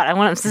want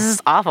out. This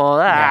is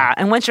awful.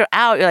 And once you're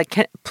out, you're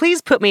like,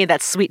 please put me in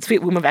that sweet,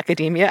 sweet womb of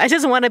academia. I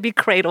just want to be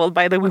cradled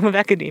by the womb of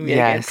academia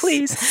again,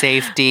 please.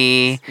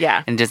 Safety.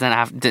 Yeah. And doesn't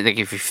have to, like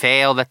if you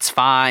fail, that's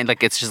fine.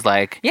 Like it's just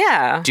like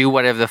do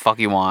whatever the fuck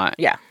you want.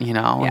 Yeah. You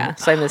know? Yeah.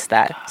 So I missed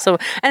that. So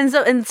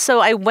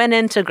I went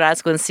into grad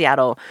school in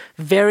Seattle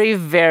very,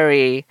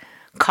 very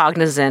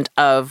cognizant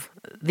of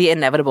the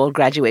inevitable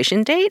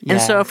graduation date. And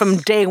so from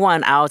day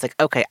one, I was like,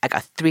 okay, I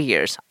got 3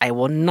 years. I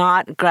will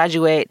not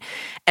graduate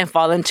and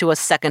fall into a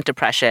second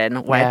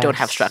depression where I don't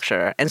have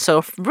structure. And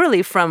so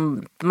really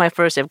from my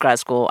first day of grad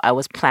school, I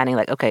was planning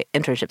like, okay,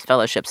 internships,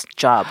 fellowships,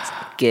 jobs,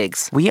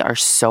 gigs. We are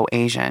so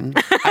Asian.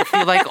 I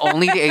feel like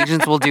only the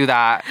Asians will do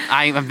that.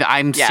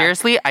 I'm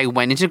seriously, I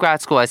went into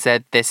grad school. I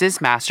said, this is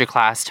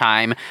masterclass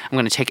time. I'm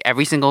going to take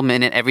every single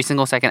minute, every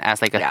single second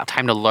as like a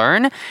time to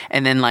learn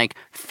and then like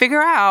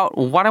figure out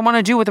what I want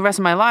to do with the rest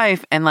of my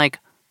life and like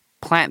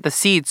plant the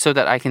seeds so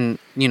that I can,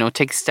 you know,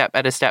 take step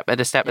at a step at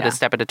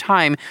a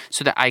time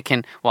so that I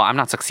can, well, I'm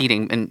not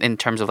succeeding in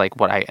terms of like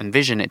what I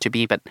envision it to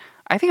be, but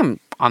I think I'm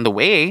on the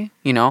way,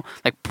 you know,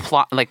 like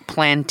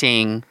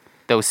planting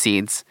those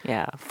seeds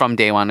from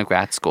day one of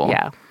grad school.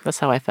 Yeah, that's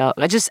how I felt.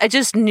 I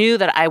just knew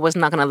that I was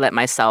not going to let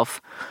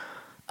myself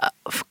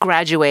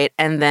graduate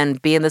and then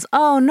be in this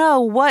oh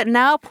no what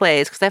now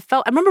place because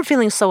I remember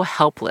feeling so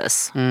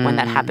helpless when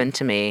that happened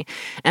to me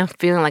and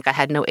feeling like I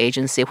had no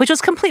agency, which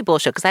was complete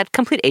bullshit because I had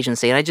complete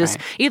agency and I just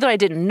either I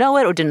didn't know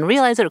it or didn't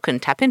realize it or couldn't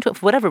tap into it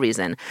for whatever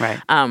reason.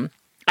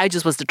 I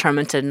just was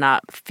determined to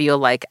not feel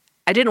like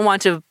I didn't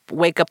want to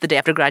wake up the day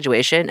after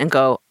graduation and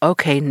go,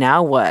 okay,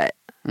 now what?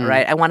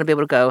 Right? I want to be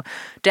able to go,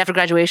 day after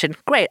graduation,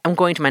 great, I'm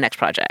going to my next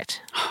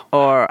project.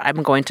 Or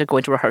I'm going to go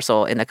into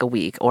rehearsal in like a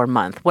week or a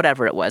month,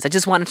 whatever it was. I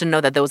just wanted to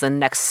know that there was a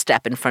next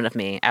step in front of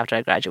me after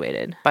I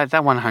graduated. But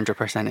that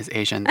 100% is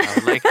Asian though.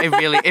 Like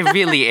it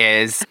really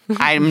is.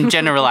 I'm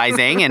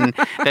generalizing and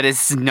that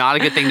is not a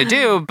good thing to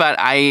do, but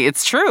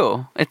it's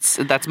true.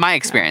 That's my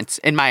experience,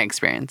 in my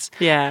experience.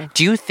 Yeah.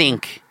 Do you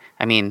think,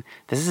 I mean,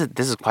 this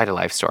is quite a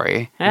life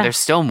story. Yeah. There's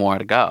still more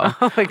to go.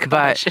 Oh my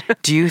gosh.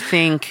 But do you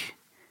think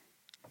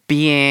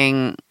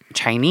being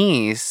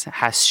Chinese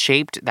has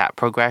shaped that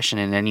progression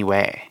in any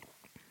way?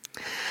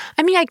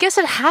 I mean, I guess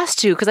it has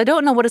to because I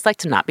don't know what it's like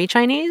to not be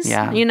Chinese.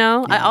 Yeah. You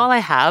know, all I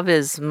have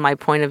is my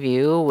point of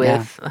view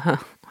with... I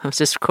was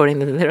just quoting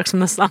the lyrics from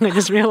the song. I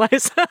just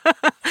realized.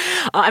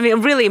 I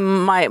mean, really,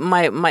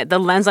 the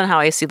lens on how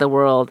I see the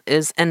world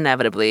is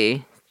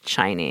inevitably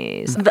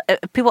Chinese.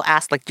 People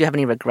ask, like, do you have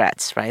any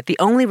regrets, right? The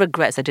only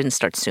regrets I didn't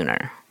start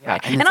sooner.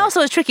 Right. And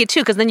also it's tricky,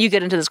 too, because then you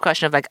get into this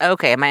question of, like,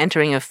 okay, am I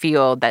entering a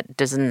field that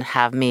doesn't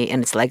have me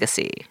in its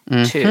legacy,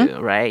 too,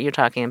 right? You're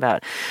talking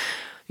about,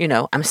 you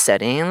know, I'm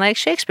studying, like,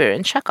 Shakespeare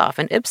and Chekhov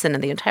and Ibsen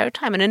and the entire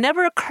time. And it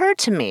never occurred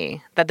to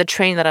me that the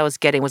training that I was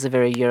getting was a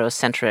very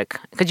Eurocentric,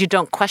 because you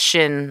don't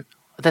question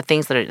the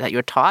things that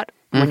you're taught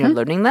when you're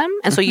learning them.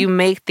 And so you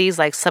make these,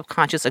 like,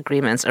 subconscious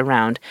agreements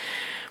around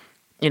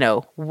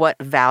what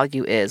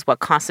value is, what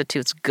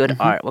constitutes good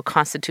art, what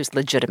constitutes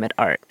legitimate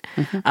art.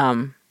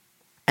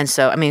 And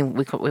so, I mean,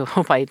 we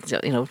hope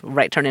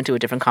turn into a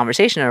different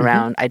conversation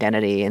around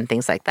identity and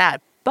things like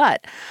that.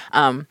 But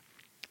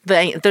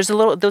there's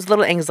those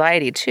little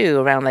anxiety too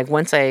around like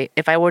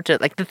if I were to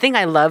like the thing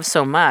I love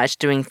so much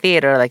doing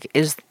theater, like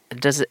is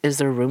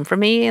there room for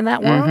me in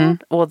that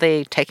world? Will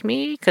they take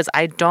me? Because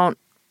I don't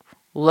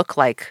look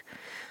like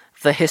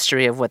the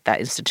history of what that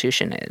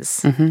institution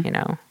is.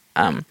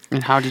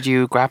 And how did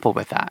you grapple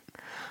with that?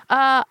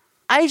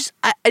 It's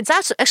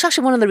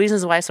actually one of the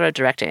reasons why I started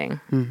directing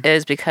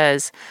is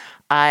because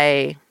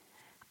I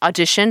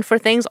auditioned for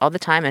things all the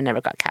time and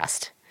never got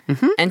cast.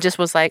 And just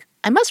was like,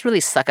 I must really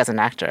suck as an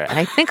actor. And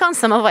I think on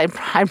some of it,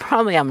 I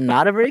probably am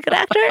not a very good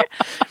actor.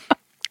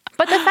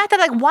 But the fact that,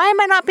 like, why am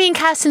I not being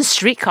cast in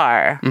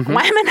Streetcar?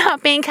 Why am I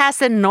not being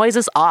cast in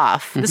Noises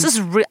Off? This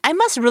is I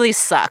must really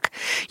suck.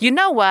 You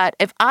know what?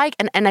 If I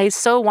and I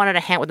so wanted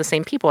to hang with the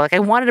same people, like I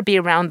wanted to be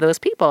around those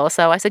people.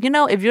 So I said,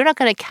 if you're not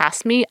going to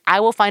cast me, I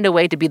will find a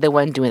way to be the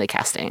one doing the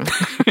casting.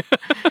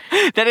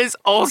 That is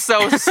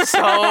also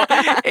so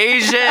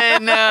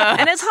Asian.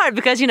 And it's hard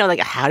because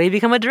how do you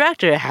become a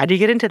director? How do you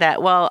get into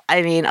that? Well,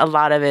 I mean, a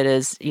lot of it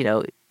is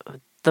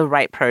the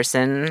right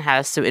person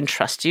has to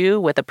entrust you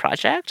with a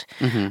project,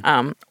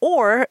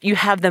 or you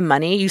have the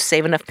money, you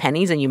save enough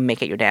pennies, and you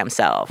make it your damn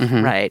self,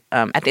 right?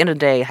 At the end of the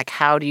day, like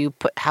how do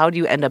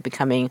you end up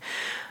becoming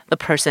the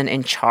person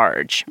in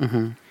charge?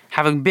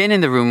 Having been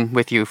in the room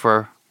with you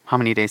for how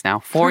many days now?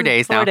 4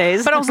 days now. 4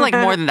 days, but also like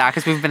more than that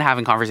because we've been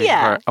having conversations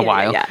for a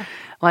while. Yeah.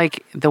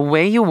 Like the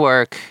way you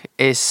work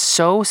is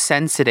so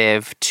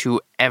sensitive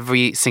to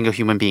every single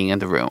human being in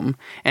the room,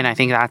 and I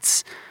think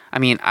that's. I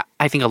mean,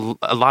 I think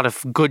a lot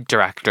of good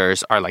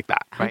directors are like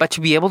that. Right? But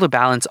to be able to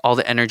balance all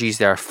the energies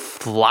that are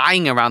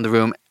flying around the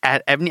room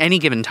at any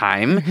given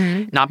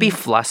time, not be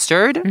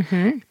flustered,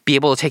 be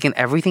able to take in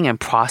everything and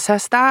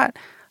process that,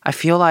 I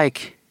feel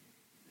like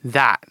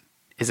that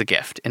is a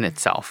gift in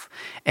itself.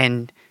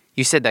 And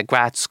you said that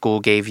grad school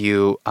gave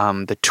you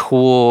the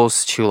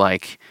tools to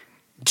like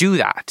do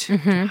that. Do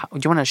you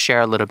want to share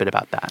a little bit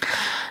about that?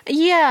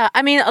 Yeah,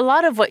 I mean, a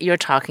lot of what you're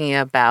talking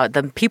about,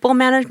 the people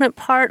management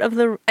part of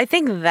I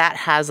think that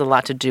has a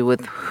lot to do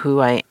with who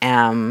I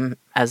am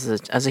as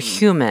a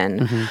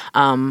human.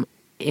 I'm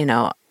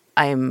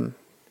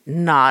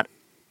not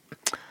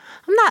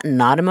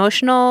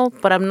emotional,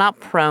 but I'm not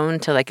prone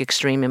to like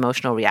extreme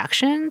emotional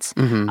reactions.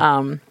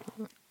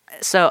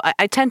 So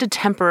I tend to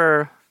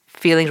temper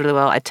feelings really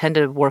well. I tend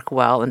to work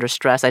well under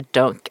stress. I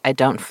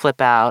don't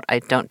flip out. I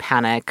don't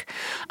panic.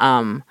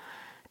 And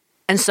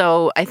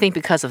so I think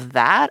because of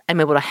that, I'm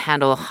able to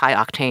handle high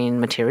octane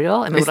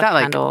material. I'm able to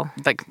handle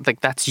like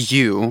that's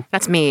you.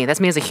 That's me. That's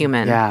me as a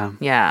human. Yeah.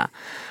 Yeah.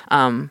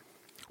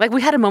 Like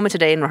we had a moment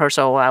today in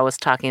rehearsal where I was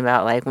talking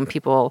about like when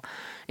people,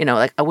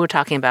 like we were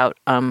talking about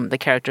the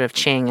character of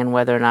Ching and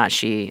whether or not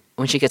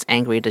when she gets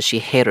angry, does she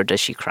hit or does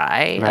she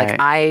cry? Right.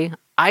 Like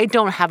I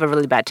don't have a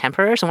really bad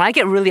temper, so when I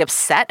get really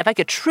upset, if I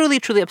get truly,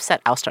 truly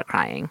upset, I'll start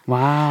crying.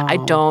 Wow. I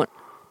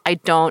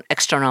don't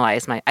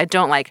externalize I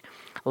don't like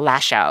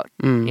lash out,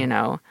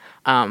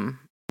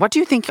 What do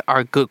you think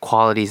are good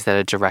qualities that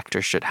a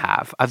director should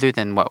have, other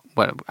than what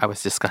I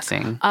was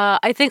discussing?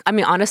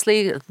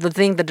 Honestly, the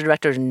thing the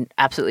director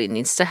absolutely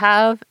needs to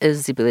have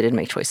is the ability to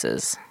make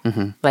choices.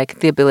 Like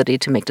the ability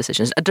to make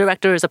decisions. A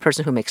director is a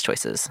person who makes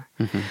choices,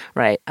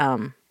 right?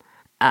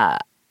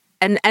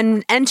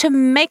 And to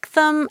make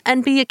them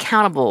and be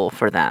accountable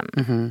for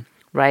them,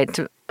 right?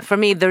 For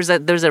me, there's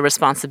a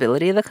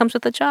responsibility that comes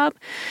with the job,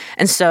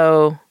 and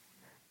so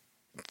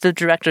the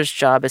director's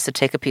job is to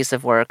take a piece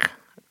of work,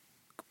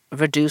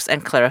 reduce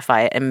and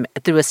clarify it, and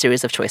through a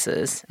series of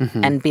choices,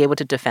 and be able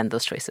to defend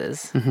those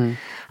choices.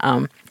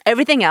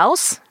 Everything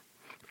else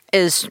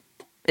is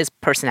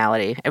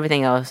personality.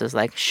 Everything else is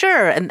like,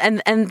 sure.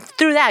 And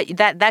through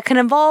that can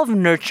involve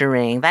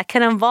nurturing. That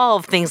can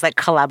involve things like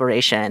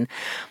collaboration.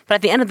 But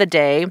at the end of the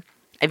day,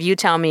 if you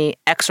tell me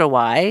X or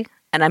Y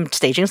and I'm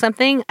staging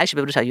something, I should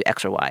be able to tell you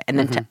X or Y. And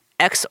then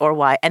X or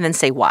Y and then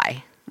say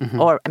Y.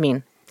 Or, I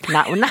mean,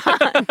 not Y,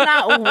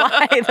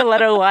 the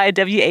letter Y,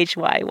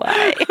 WHYY.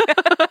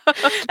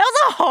 That was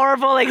a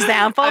horrible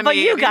example, but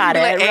you got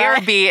it. Like A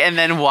or B and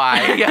then Y.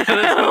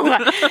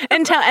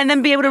 and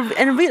then be able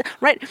to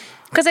right.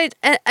 Because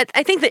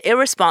I think the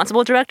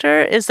irresponsible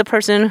director is the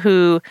person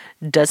who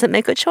doesn't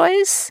make a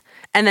choice,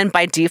 and then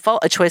by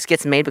default a choice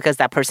gets made because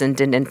that person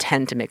didn't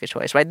intend to make a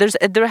choice. Right?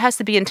 There has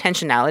to be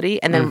intentionality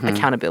and then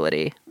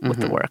accountability with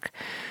the work.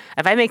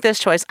 If I make this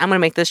choice, I'm going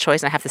to make this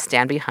choice, and I have to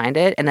stand behind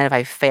it. And then if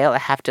I fail, I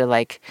have to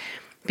like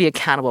be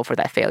accountable for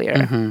that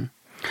failure.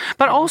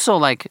 But also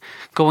like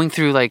going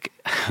through like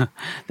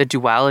the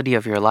duality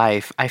of your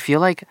life, I feel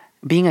like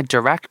being a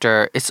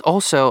director is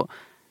also.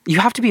 You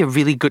have to be a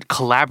really good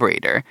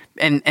collaborator.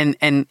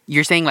 And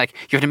you're saying like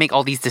you have to make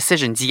all these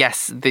decisions.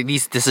 Yes,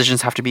 these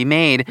decisions have to be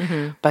made.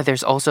 But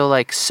there's also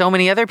like so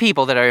many other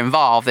people that are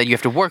involved that you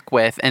have to work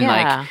with. And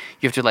like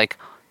you have to like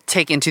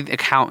take into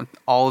account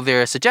all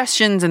their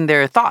suggestions and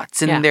their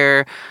thoughts and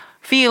their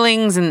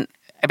feelings. And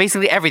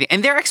basically everything.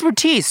 And their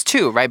expertise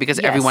too, right? Because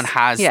everyone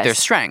has their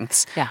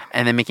strengths. Yeah.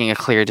 And then making a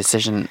clear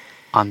decision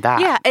on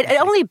that. Yeah, it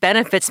only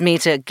benefits me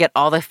to get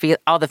all the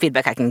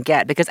feedback I can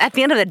get, because at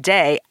the end of the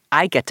day,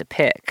 I get to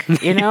pick.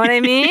 You know what I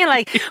mean?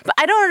 Like, but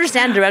I don't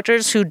understand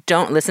directors who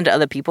don't listen to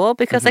other people,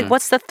 because like,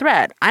 what's the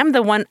threat? I'm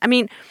the one. I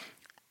mean,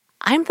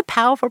 I'm the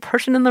powerful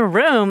person in the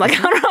room. Like,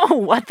 I don't know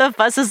what the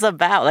fuss is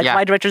about. Like,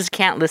 why directors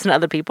can't listen to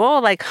other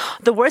people. Like,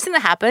 the worst thing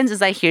that happens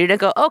is I hear it and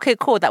go, okay,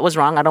 cool, that was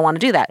wrong. I don't want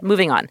to do that.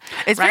 Moving on.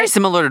 It's very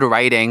similar to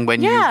writing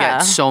when you get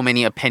so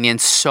many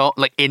opinions, so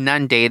like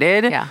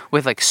inundated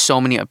with like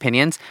so many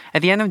opinions.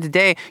 At the end of the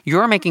day,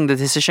 you're making the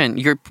decision.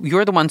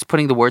 You're the ones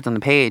putting the words on the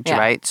page,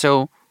 right?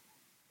 So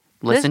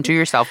listen to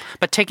yourself,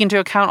 but take into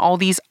account all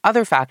these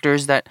other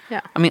factors that,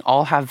 I mean,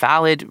 all have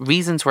valid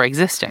reasons for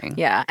existing.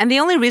 Yeah. And the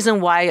only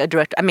reason why a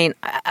director, I mean,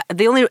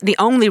 the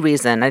only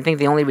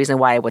reason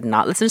why I would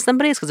not listen to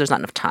somebody is because there's not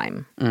enough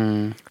time.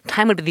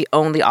 Time would be the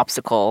only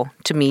obstacle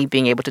to me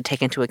being able to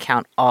take into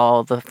account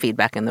all the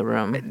feedback in the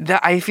room.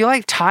 I feel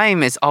like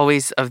time is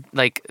always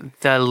like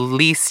the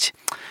least,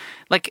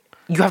 like,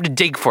 you have to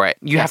dig for it.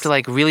 You have to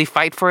like really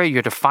fight for it. You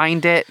have to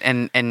find it.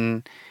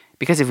 And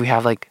because if we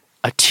have like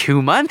a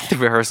 2-month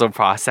rehearsal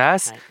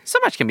process, so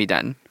much can be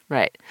done.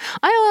 Right.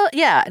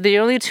 The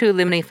only two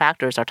limiting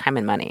factors are time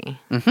and money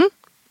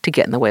to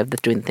get in the way of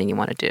doing the thing you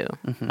want to do.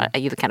 I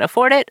either can't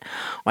afford it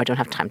or I don't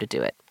have time to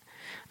do it.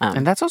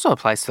 And that also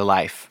applies to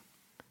life.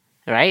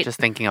 Right? Just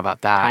thinking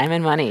about that. Time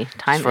and money.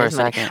 Time for is a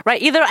money. second.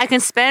 Right. Either I can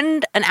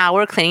spend an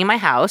hour cleaning my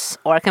house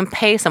or I can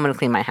pay someone to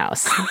clean my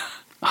house.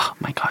 Oh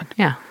my God.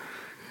 Yeah.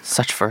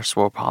 Such first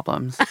world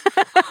problems.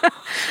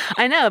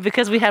 I know,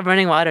 because we have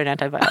running water and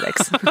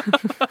antibiotics.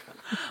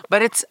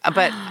 But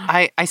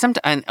I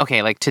sometimes,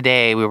 okay, like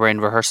today we were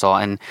in rehearsal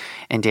and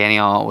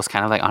Daniel was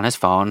kind of like on his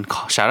phone.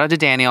 Shout out to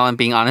Daniel and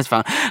being on his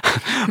phone.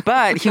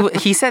 But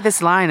he said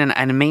this line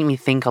and it made me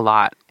think a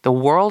lot. The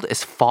world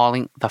is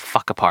falling the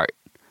fuck apart.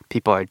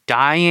 People are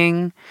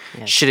dying.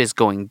 Yes. Shit is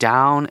going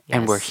down. Yes.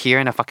 And we're here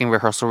in a fucking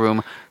rehearsal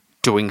room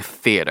doing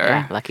theater.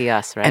 Yeah, lucky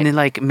us, right? And it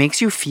like makes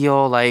you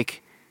feel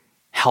like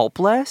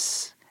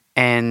helpless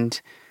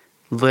and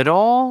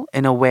little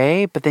in a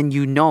way, but then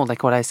you know,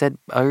 like what I said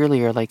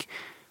earlier, like,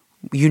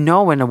 you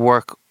know, when a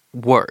work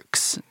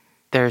works,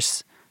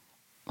 there's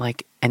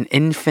like an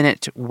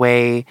infinite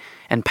way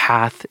and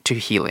path to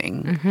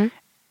healing.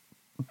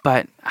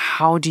 But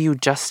how do you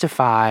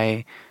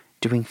justify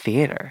doing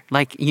theater?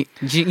 Like,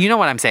 you know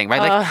what I'm saying, right?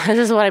 Like, this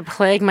is what I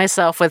plague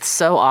myself with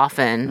so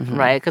often,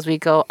 right? Because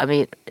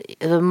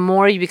the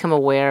more you become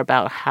aware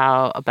about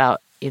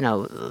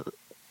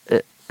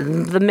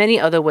the many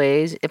other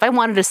ways. If I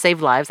wanted to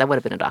save lives, I would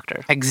have been a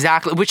doctor.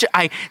 Exactly. Which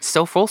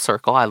so full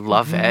circle. I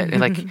love it.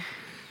 Like,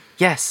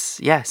 yes,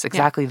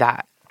 exactly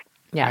that.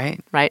 Yeah.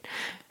 Right.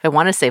 If I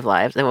wanted to save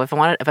lives, if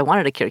I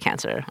wanted to cure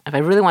cancer, if I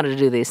really wanted to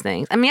do these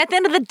things. I mean, at the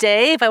end of the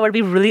day, if I were to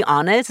be really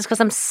honest, it's because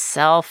I'm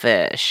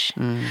selfish,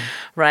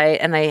 right?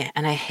 And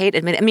I hate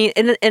admitting. I mean,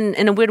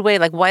 in a weird way,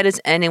 like, why does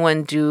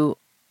anyone do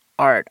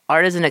art?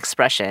 Art is an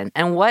expression,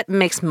 and what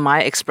makes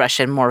my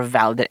expression more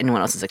valid than anyone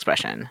else's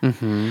expression?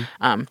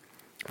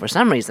 For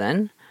some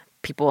reason,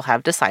 people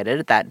have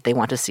decided that they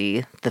want to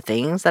see the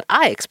things that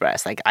I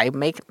express. Like, I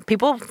make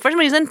people, for some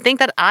reason, think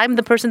that I'm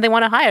the person they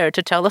want to hire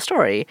to tell a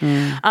story.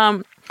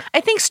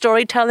 I think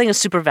storytelling is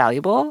super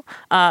valuable.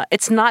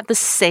 It's not the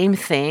same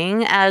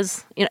thing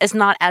as, it's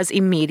not as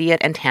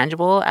immediate and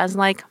tangible as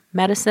like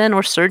medicine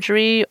or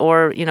surgery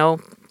or,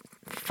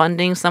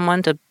 funding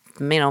someone to,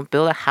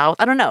 build a house.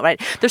 I don't know,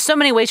 right? There's so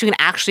many ways you can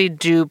actually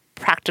do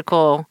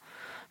practical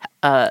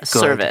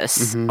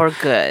service or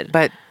good.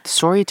 But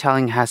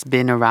storytelling has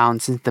been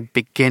around since the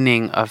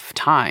beginning of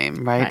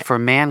time, right? For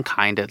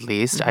mankind, at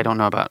least. I don't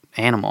know about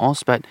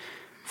animals, but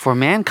for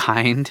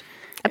mankind,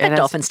 I bet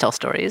dolphins tell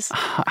stories.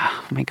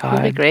 Oh my God.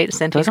 Would be great.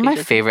 Those are my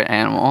favorite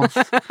animals,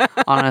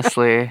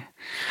 honestly.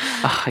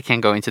 I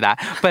can't go into that.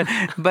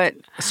 But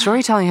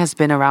storytelling has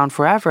been around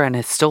forever and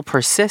it's still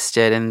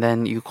persisted. And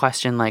then you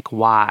question, like,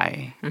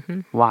 why?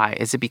 Why?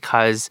 Is it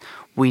because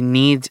we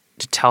need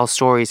to tell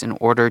stories in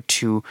order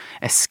to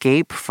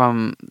escape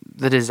from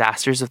the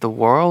disasters of the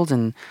world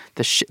and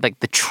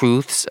the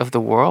truths of the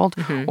world?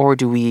 Or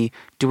do we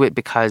do it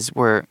because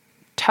we're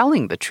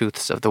telling the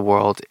truths of the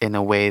world in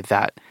a way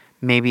that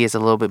maybe is a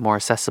little bit more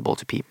accessible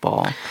to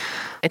people?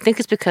 I think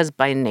it's because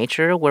by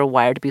nature we're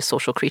wired to be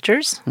social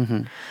creatures.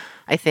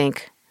 I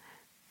think,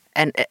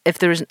 and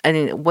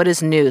what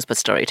is news but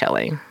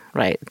storytelling,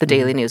 right? The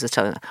daily news is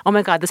telling, oh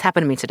my God, this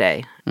happened to me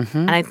today.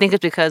 And I think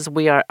it's because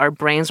our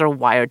brains are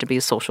wired to be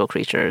social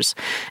creatures.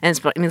 And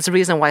it's the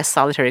reason why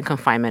solitary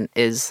confinement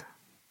is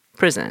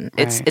prison.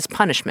 It's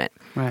punishment.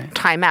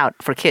 Time out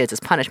for kids is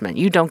punishment.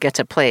 You don't get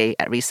to play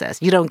at recess.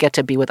 You don't get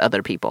to be with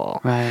other people.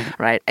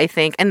 Right? I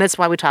think, and that's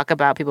why we talk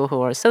about people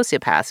who are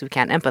sociopaths, who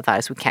can't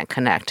empathize, who can't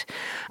connect.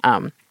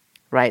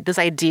 Right? This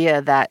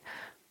idea that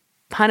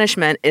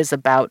punishment is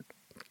about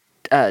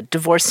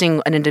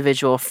divorcing an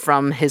individual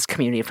from his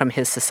community, from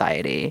his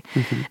society.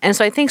 And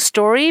so I think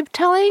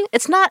storytelling,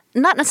 it's not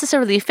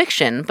necessarily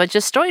fiction, but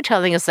just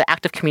storytelling is the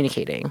act of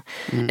communicating,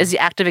 is the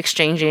act of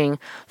exchanging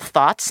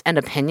thoughts and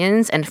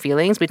opinions and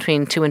feelings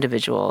between two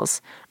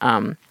individuals.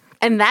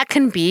 And that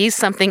can be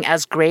something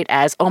as great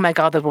as, oh my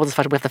God, the world is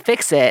fucked, we have to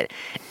fix it.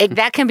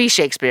 That can be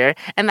Shakespeare.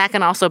 And that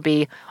can also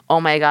be, oh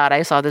my God,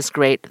 I saw this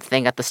great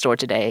thing at the store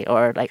today.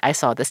 Or like, I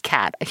saw this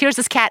cat. Here's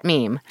this cat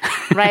meme,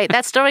 right?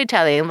 That's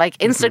storytelling. Like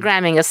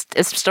Instagramming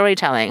is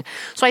storytelling.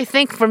 So I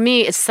think for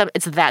me, it's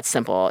that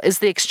simple. It's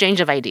the exchange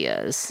of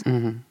ideas.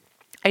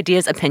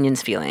 Ideas,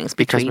 opinions, feelings.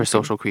 Because we're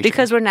social creatures.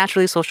 Because we're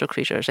naturally social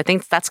creatures. I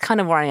think that's kind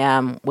of where I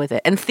am with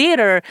it. And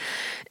theater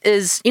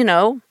is, you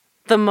know,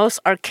 the most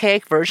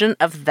archaic version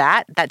of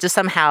that just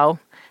somehow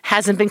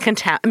hasn't been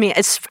I mean,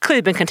 it's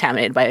clearly been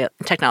contaminated by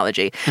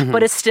technology,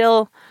 but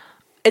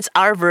it's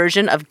our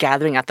version of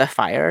gathering at the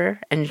fire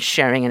and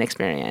sharing an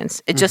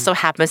experience. It just so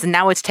happens, and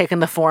now it's taken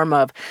the form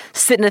of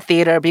sit in a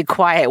theater, be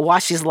quiet,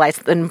 watch these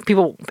lights, and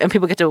people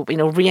get to, you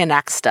know,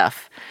 reenact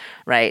stuff,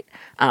 right?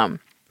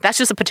 That's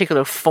just a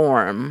particular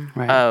form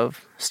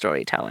of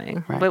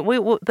storytelling. But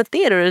but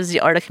theater is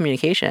the art of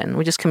communication.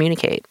 We just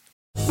communicate.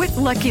 With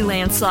Lucky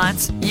Land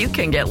Slots, you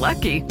can get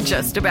lucky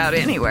just about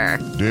anywhere.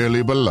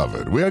 Dearly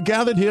beloved, we are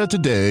gathered here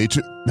today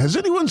to... Has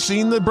anyone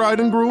seen the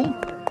bride and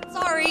groom?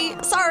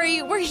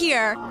 Sorry, we're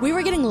here. We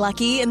were getting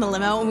lucky in the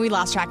limo and we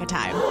lost track of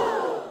time.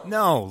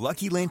 No,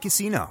 Lucky Land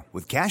Casino,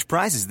 with cash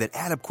prizes that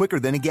add up quicker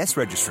than a guest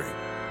registry.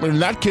 In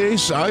that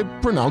case, I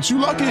pronounce you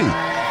lucky.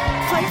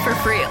 Play for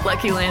free at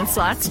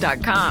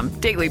LuckyLandSlots.com.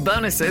 Daily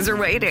bonuses are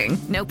waiting.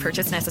 No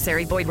purchase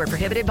necessary. Void where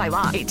prohibited by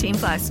law.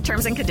 18+.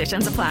 Terms and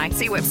conditions apply.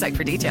 See website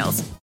for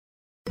details.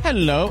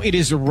 Hello, it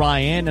is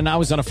Ryan, and I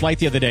was on a flight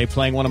the other day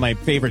playing one of my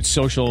favorite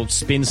social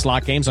spin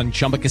slot games on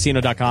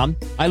ChumbaCasino.com.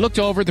 I looked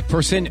over at the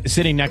person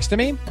sitting next to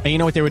me, and you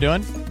know what they were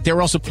doing? They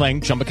were also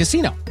playing Chumba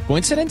Casino.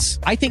 Coincidence?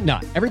 I think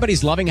not.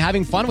 Everybody's loving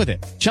having fun with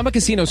it. Chumba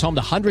Casino is home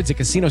to hundreds of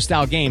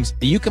casino-style games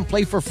that you can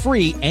play for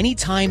free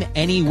anytime,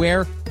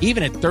 anywhere,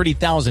 even at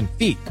 30,000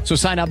 feet. So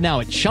sign up now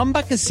at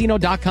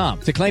ChumbaCasino.com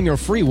to claim your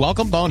free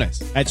welcome bonus.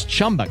 That's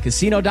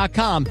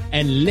ChumbaCasino.com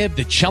and live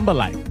the Chumba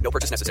life. No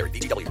purchase necessary.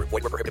 VGW. Void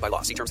where prohibited by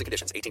law. See terms and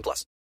conditions.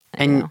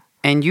 18+.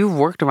 And you've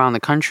worked around the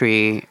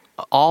country,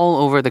 all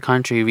over the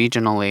country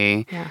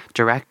regionally,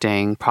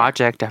 directing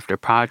project after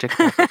project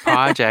after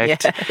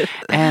project.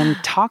 And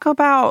talk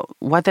about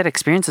what that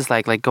experience is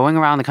like going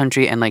around the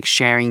country and like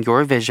sharing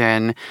your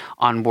vision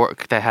on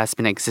work that has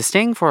been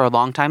existing for a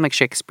long time, like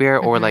Shakespeare,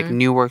 or like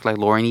new work like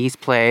Lauren Yee's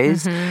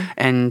plays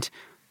and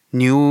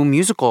new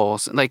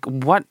musicals. Like,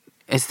 what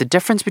is the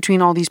difference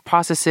between all these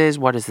processes?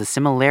 What is the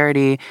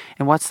similarity?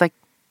 And what's like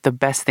the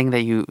best thing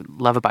that you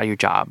love about your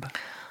job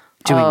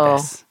doing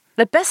this?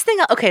 The best thing,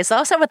 okay, so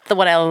I'll start with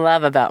what I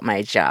love about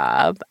my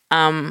job.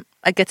 I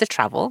get to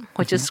travel,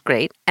 which is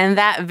great. And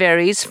that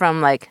varies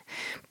from like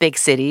big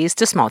cities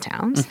to small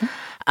towns.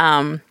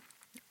 I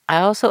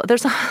also,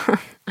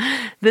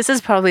 this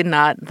is probably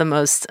not the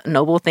most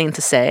noble thing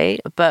to say,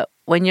 but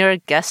when you're a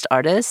guest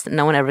artist,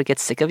 no one ever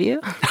gets sick of you.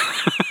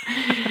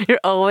 They're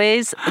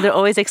always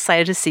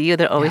excited to see you.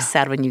 They're always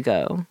sad when you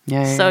go.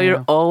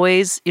 You're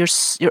always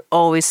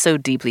so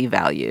deeply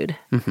valued.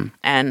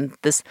 And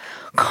this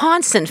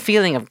constant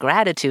feeling of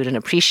gratitude and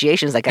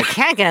appreciation is like, I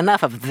can't get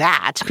enough of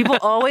that. People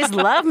always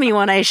love me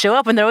when I show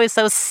up, and they're always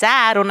so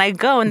sad when I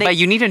go. And but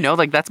you need to know,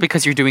 like, that's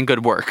because you're doing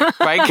good work,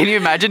 right? Can you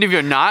imagine if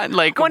you're not?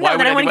 Like, well, no,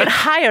 then I wouldn't get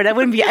hired. I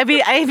wouldn't be.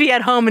 I'd be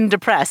at home and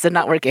depressed and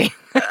not working.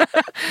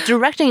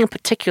 Directing in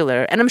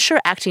particular, and I'm sure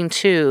acting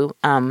too.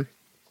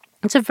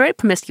 It's a very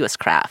promiscuous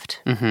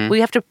craft. We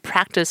have to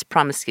practice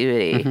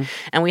promiscuity,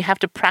 and we have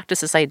to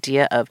practice this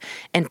idea of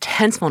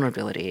intense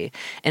vulnerability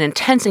and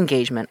intense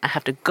engagement. I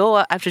have to go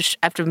up, I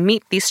have to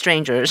meet these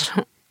strangers,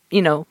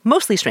 you know,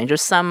 mostly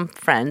strangers, some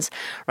friends,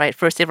 right?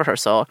 First day of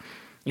rehearsal.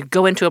 You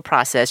go into a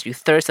process, you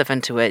throw yourself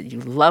into it,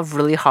 you love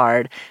really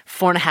hard,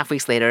 4.5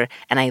 weeks later,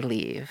 and I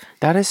leave.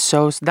 That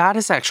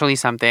is actually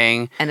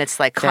something. And it's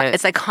like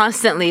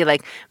constantly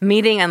like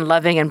meeting and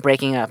loving and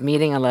breaking up,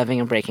 meeting and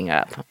loving and breaking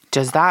up.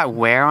 Does that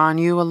wear on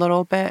you a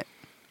little bit?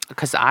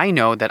 Because I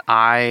know that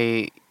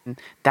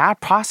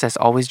that process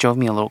always drove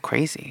me a little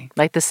crazy.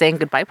 Like the saying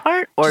goodbye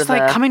part? Or just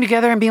like coming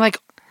together and being like,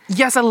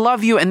 yes, I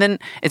love you. And then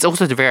it's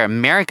also the very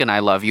American I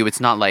love you.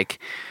 It's not like...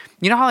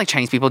 You know how like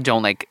Chinese people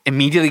don't like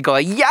immediately go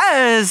like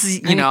yes,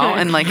 you know,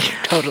 and like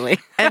totally,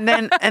 and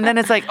then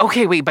it's like,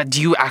 okay, wait, but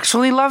do you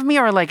actually love me,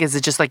 or like is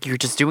it just like you're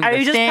just doing? Are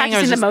you just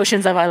practicing the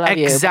motions of I love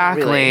you?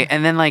 Exactly, really?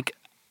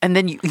 And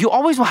then you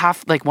always will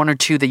have like one or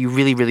two that you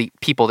really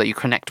people that you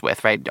connect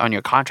with, right, on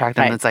your contract,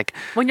 and it's like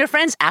when you're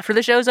friends after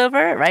the show's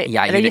over, right?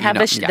 Yeah, and then you have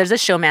there's the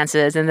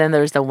showmances, and then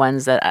there's the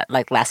ones that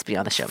like last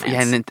beyond the showmance.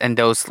 Yeah, and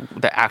those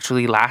that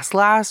actually last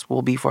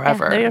will be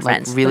forever. Yeah, they're your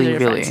like friends. Really.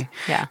 Friends.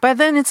 Yeah, but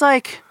then it's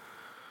like.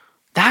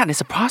 That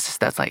is a process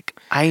that's like,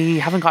 I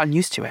haven't gotten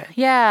used to it.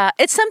 Yeah,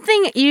 it's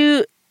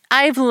something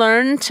I've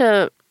learned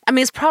to, I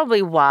mean, it's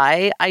probably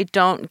why I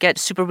don't get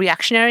super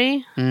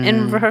reactionary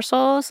in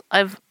rehearsals.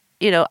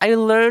 I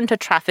learned to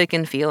traffic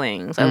in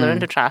feelings. I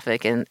learned to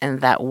traffic in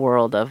that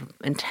world of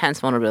intense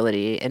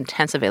vulnerability,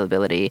 intense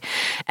availability,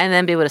 and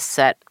then be able to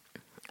set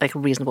like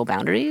reasonable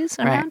boundaries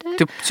around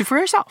it. For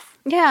yourself.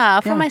 Yeah,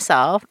 for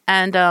myself.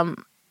 And,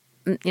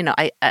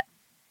 I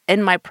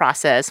in my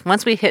process,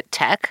 once we hit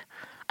tech,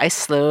 I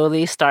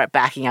slowly start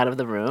backing out of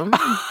the room.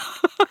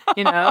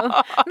 And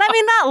I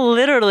mean, not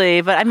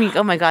literally, but I mean,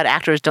 oh my God,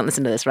 actors don't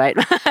listen to this, right?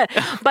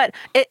 But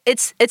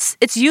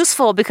it's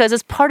useful because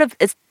it's part of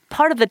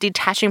the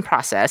detaching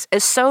process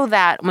is so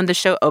that when the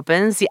show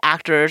opens, the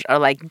actors are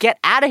like, get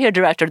out of here,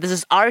 director. This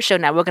is our show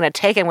now. We're going to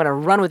take it. We're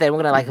going to run with it.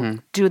 We're going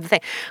to do the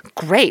thing.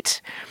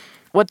 Great.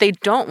 What they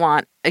don't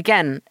want,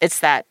 again,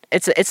 it's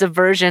a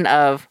version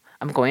of,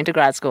 I'm going to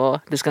grad school.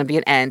 There's going to be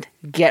an end.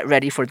 Get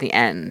ready for the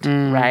end,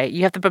 right?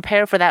 You have to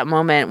prepare for that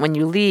moment when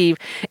you leave.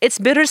 It's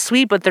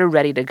bittersweet, but they're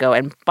ready to go.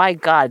 And by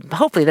God,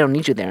 hopefully they don't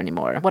need you there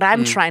anymore. What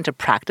I'm trying to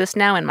practice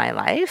now in my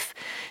life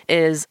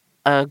is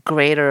a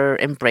greater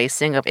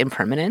embracing of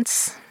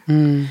impermanence,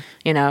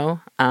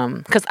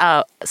 because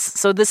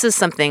so this is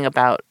something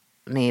about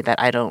me that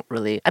I don't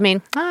really, I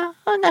can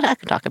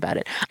talk about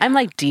it. I'm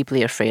like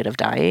deeply afraid of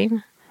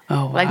dying.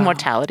 Oh, wow. Like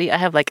mortality. I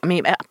have it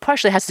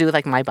partially has to do with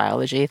like my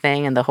biology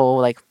thing and the whole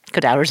like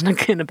cadavers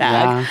in a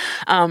bag.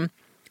 Yeah.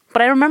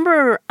 But I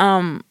remember,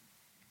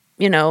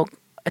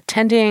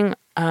 attending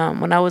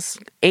when I was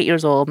 8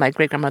 years old, my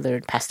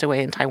great-grandmother passed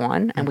away in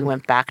Taiwan, and we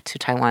went back to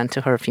Taiwan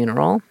to her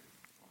funeral.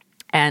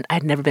 And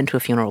I'd never been to a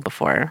funeral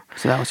before.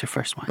 So that was your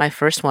first one? My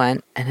first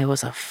one. And it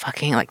was a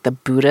fucking, like, the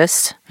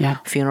Buddhist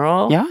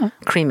funeral. Yeah.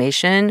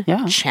 Cremation.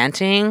 Yeah.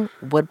 Chanting.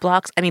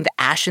 Woodblocks. I mean, the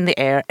ash in the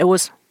air. It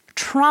was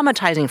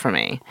traumatizing for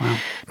me. Wow.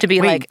 To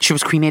be like... she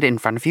was cremated in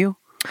front of you?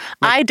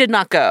 I did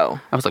not go.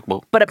 I was like,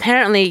 whoa. But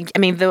apparently, I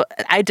mean,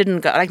 I didn't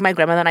go. Like, my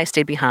grandmother and I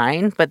stayed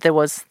behind. But they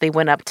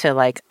went up to,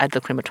 like, at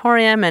the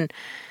crematorium and...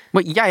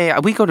 Well, yeah.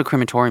 We go to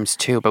crematoriums,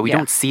 too. But we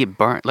don't see it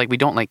burnt. Like, we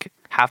don't, like,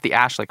 have the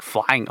ash, like,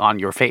 flying on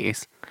your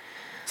face.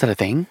 Is that a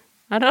thing?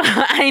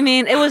 I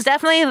mean, it was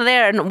definitely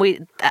there,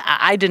 and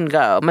I didn't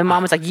go. My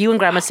mom was like, you and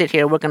grandma sit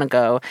here, we're going to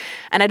go.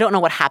 And I don't know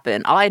what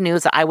happened. All I knew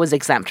is that I was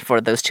exempt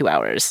for those 2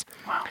 hours.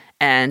 Wow.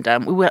 And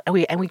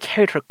we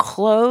carried her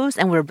clothes,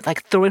 and we were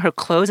like throwing her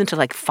clothes into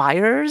like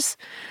fires,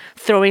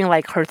 throwing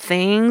like her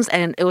things.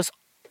 And it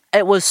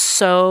was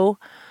so,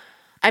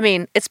 I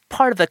mean, it's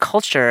part of the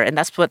culture, and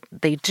that's what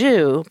they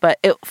do. But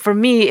for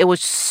me, it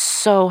was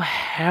so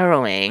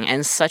harrowing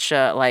and such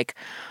a like,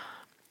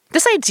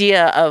 this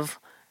idea of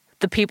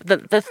the people,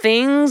 the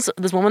things,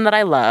 this woman that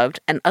I loved,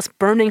 and us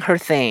burning her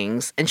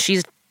things, and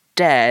she's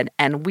dead,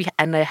 and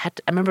I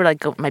remember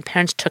like my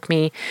parents took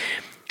me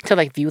to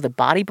like view the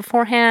body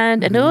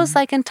beforehand, and it was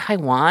like in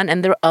Taiwan,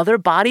 and there were other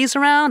bodies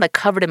around, like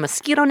covered in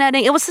mosquito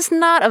netting. It was just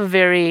not a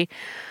very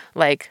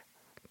like.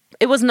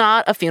 It was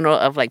not a funeral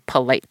of like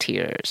polite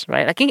tears,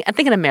 right? I think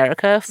in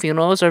America,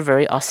 funerals are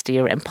very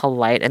austere and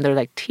polite, and they're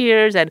like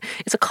tears, and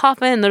it's a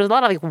coffin, and there's a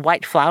lot of like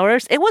white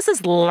flowers. It was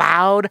this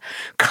loud,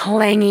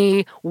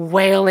 clangy,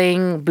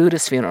 wailing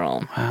Buddhist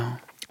funeral. Wow.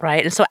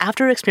 Right? And so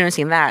after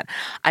experiencing that,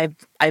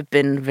 I've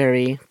been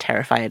very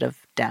terrified of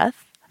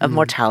death, of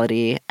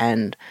mortality,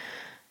 and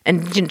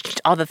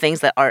all the things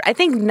that are, I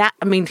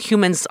think,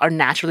 humans are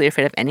naturally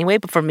afraid of anyway,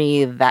 but for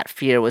me, that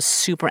fear was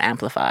super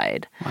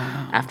amplified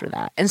after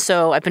that. And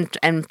so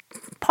and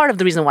part of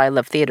the reason why I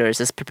love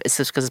theaters is just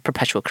because it's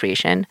perpetual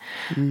creation.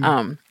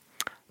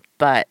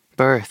 But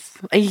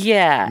birth.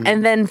 Yeah.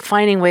 And then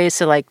finding ways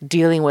to like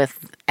dealing with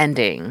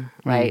ending,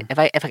 right? If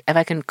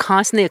I can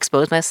constantly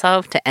expose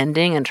myself to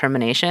ending and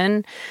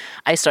termination,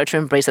 I start to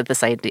embrace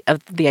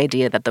the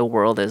idea that the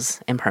world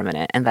is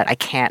impermanent and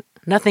that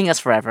nothing is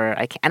forever.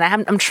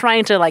 I'm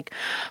trying to like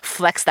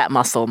flex that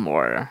muscle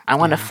more. I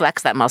want to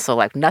flex that muscle.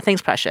 Like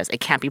nothing's precious. It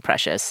can't be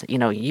precious.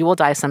 You will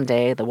die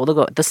someday.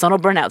 The sun will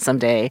burn out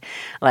someday.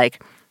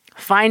 Like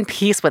find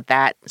peace with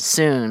that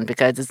soon,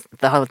 because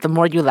the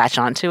more you latch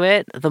onto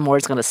it, the more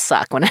it's going to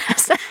suck when it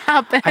has to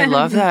happen. I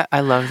love that.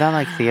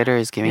 Like theater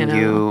is giving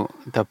you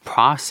the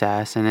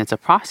process, and it's a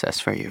process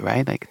for you,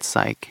 right? Like it's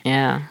like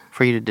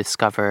for you to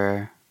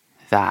discover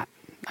that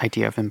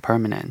idea of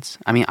impermanence.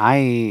 I mean,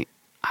 I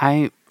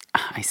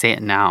say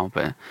it now,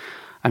 but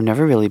I've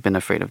never really been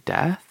afraid of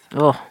death.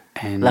 Oh,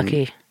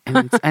 lucky.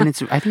 I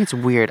think it's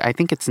weird. I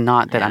think it's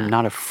not that I'm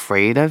not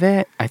afraid of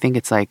it. I think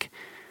it's like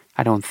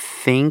I don't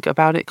think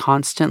about it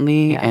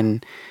constantly,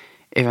 and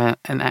I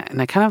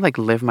kind of like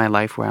live my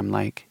life where I'm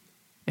like,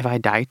 if I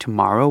die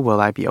tomorrow,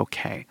 will I be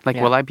okay? Like,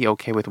 will I be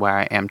okay with where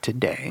I am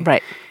today?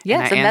 Right.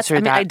 Yes,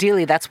 and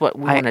ideally, that's what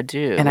we want to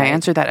do. And I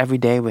answer that every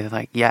day with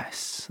like,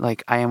 yes,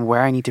 like I am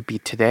where I need to be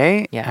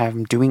today. Yeah.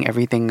 I'm doing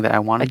everything that I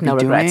want to be doing.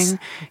 Regrets.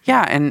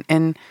 Yeah,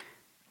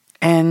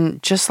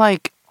 and just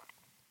like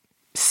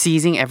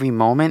seizing every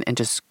moment and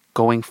just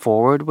going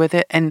forward with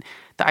it. And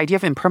the idea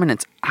of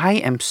impermanence, I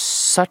am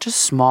such a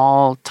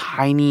small,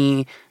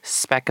 tiny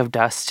speck of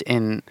dust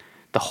in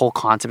the whole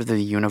concept of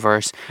the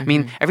universe. I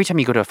mean, every time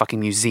you go to a fucking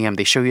museum,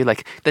 they show you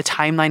like the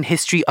timeline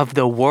history of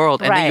the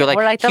world, and then you're like,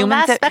 or like the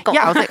humans last speckle.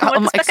 Yeah, I was like,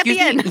 excuse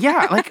me, end.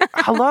 yeah, like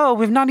hello,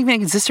 we've not even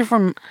existed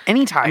from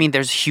any time. I mean,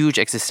 there's huge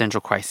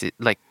existential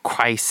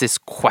crisis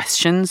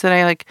questions that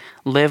I like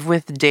live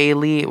with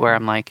daily, where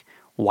I'm like,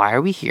 why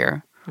are we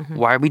here?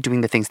 Why are we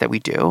doing the things that we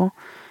do?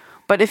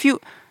 But if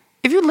you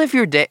live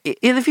your day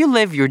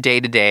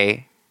to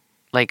day,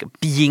 like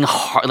being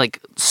hard, like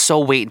so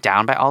weighed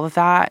down by all of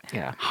that,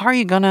 how are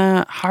you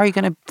gonna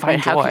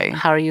find joy?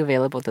 How are you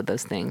available to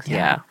those things?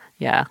 Yeah.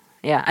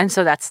 And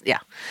so that's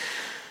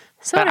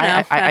So but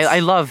I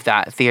love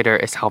that theater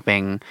is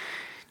helping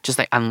just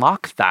like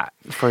unlock that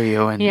for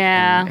you and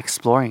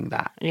exploring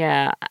that.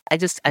 Yeah, I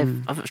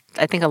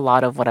think a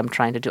lot of what I'm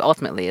trying to do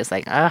ultimately is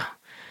like,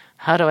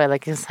 how do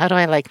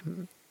I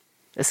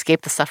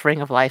escape the suffering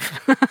of life?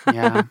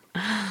 Yeah.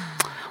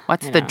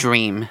 What's the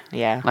dream?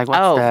 Yeah. Like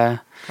what's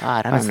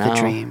the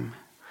dream?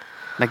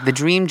 Like the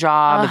dream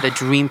job, the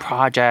dream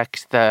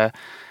project, the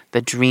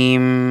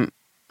dream,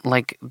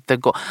 like the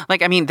goal.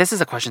 Like, I mean, this is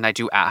a question I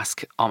do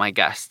ask all my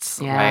guests,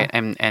 right?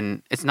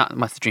 And it's not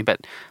what's the dream,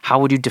 but how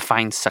would you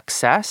define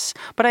success?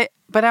 But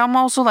I'm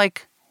also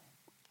like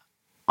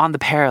on the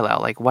parallel,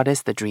 like what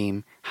is the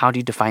dream? How do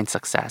you define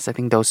success? I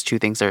think those two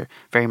things are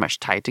very much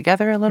tied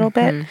together a little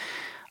bit.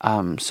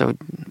 So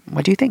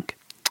what do you think?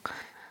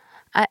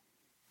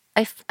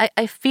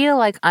 I feel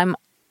like I'm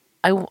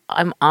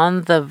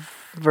on the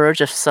verge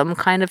of some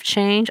kind of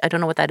change. I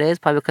don't know what that is,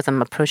 probably because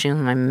I'm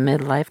approaching my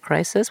midlife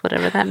crisis,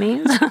 whatever that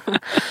means.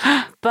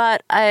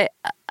 But I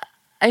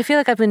feel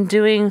like I've been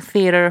doing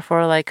theater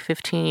for like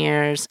 15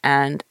 years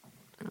and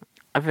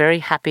I'm very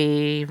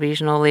happy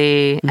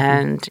regionally.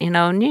 And,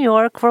 New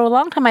York, for a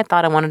long time I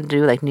thought I wanted to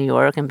do like New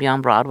York and be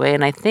on Broadway.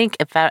 And I think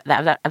if that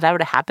were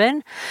to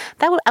happen,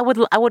 I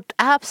would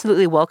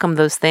absolutely welcome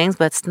those things,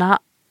 but it's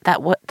not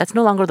that's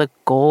no longer the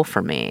goal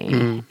for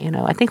me.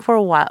 I think for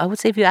a while, I would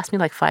say if you asked me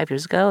like 5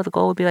 years ago, the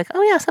goal would be like,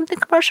 oh yeah, something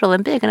commercial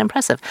and big and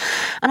impressive.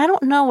 And I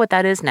don't know what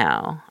that is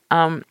now.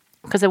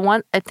 Because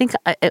I think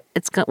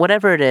it's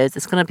whatever it is,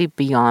 it's going to be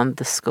beyond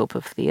the scope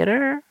of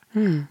theater.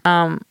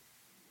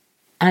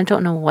 And I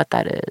don't know what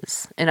that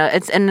is.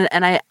 It's and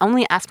I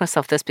only ask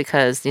myself this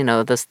because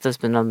there's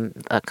been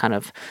a kind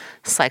of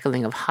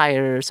cycling of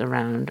hires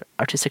around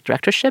artistic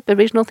directorship at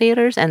regional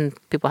theaters, and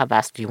people have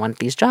asked, "Do you want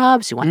these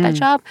jobs? Do you want that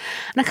job?"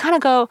 And I kind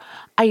of go,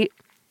 I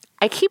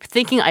keep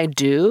thinking I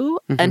do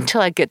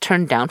until I get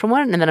turned down from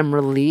one, and then I'm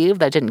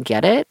relieved I didn't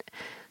get it.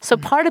 So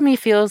part of me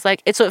feels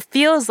like it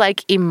feels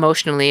like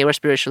emotionally or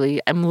spiritually,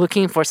 I'm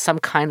looking for some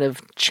kind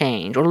of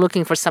change or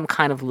looking for some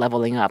kind of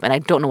leveling up, and I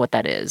don't know what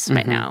that is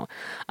right now.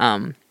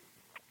 So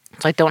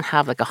I don't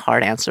have like a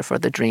hard answer for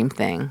the dream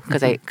thing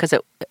because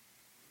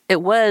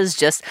it was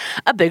just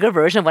a bigger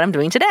version of what I'm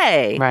doing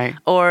today, right?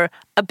 Or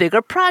a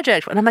bigger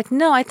project, and I'm like,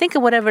 no, I think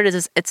whatever it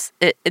is it's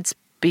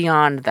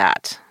beyond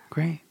that.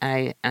 Great.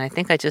 I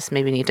think I just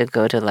maybe need to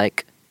go to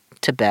like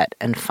Tibet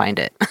and find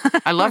it.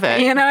 I love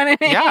it. You know what I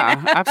mean?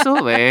 Yeah,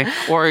 absolutely.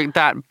 Or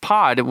that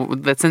pod,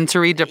 the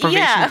sensory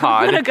deprivation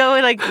pod. I'm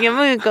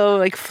gonna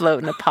go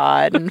float in a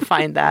pod and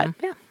find that.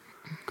 Yeah.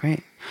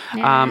 Great.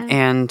 Yeah.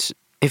 And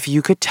if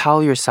you could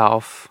tell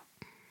yourself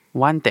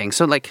one thing,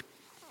 so like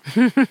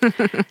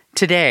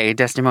today,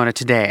 Desdemona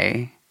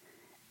today,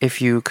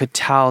 if you could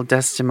tell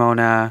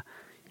Desdemona,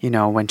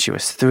 when she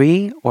was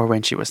 3 or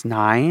when she was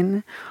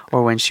 9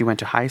 or when she went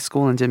to high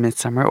school and did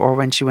Midsummer or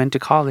when she went to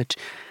college,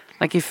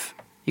 like if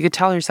you could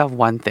tell yourself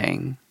one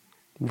thing,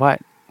 what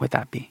would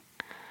that be?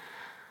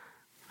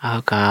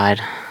 Oh,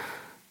 God.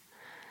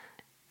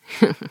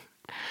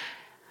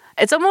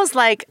 It's almost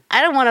like,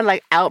 I don't want to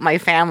like out my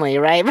family,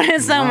 right? But in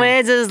some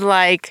ways it's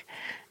like,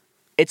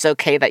 it's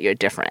okay that you're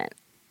different,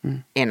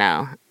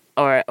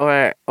 or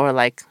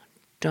like,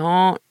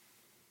 I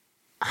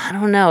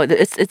don't know.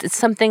 It's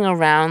something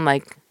around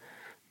like,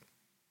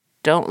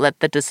 don't let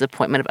the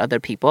disappointment of other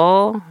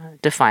people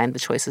define the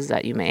choices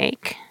that you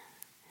make.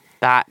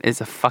 That is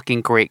a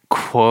fucking great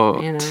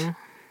quote.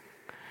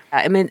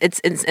 I mean, it's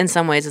in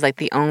some ways, it's like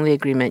the only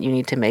agreement you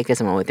need to make is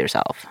the one with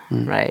yourself,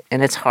 right?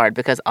 And it's hard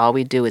because all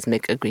we do is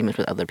make agreements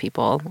with other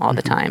people all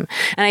the time.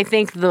 And I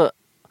think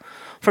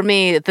for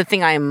me, the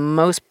thing I'm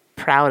most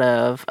proud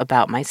of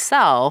about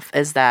myself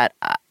is that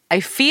I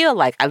feel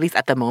like, at least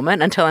at the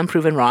moment, until I'm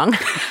proven wrong,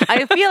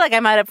 I feel like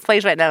I'm at a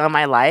place right now in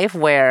my life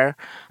where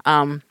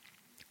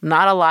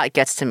not a lot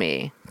gets to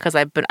me because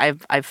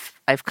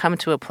I've come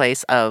to a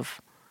place of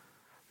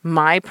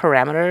my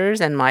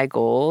parameters and my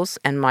goals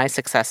and my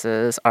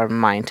successes are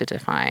mine to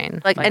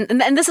define.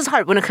 And this is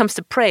hard when it comes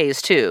to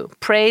praise too.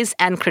 Praise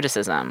and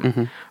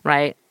criticism,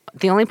 right?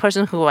 The only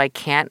person who I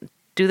can't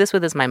do this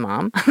with is my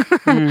mom.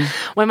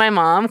 When my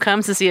mom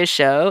comes to see a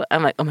show,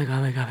 I'm like, oh my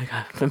god,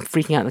 I'm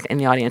freaking out in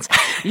the audience.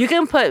 You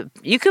can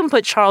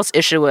put Charles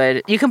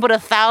Isherwood, you can put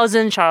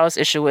 1,000 Charles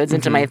Isherwoods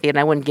into my theater, and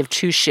I wouldn't give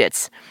 2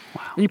 shits.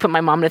 Wow. You put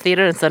my mom in the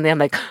theater, and suddenly I'm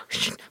like,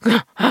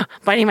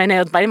 biting my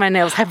nails,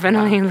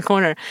 hyperventilating in the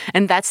corner,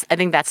 and I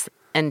think that's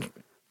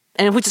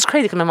which is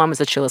crazy because my mom is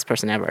the chillest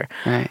person ever.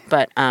 Right.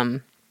 But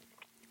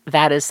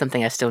that is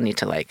something I still need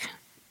to like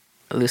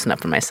loosen up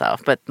for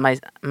myself. But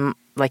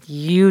like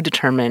you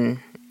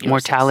determine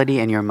mortality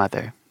and your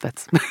mother.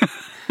 That's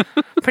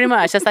pretty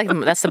much.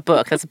 That's the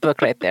book. That's a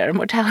book right there.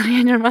 Mortality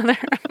and your mother.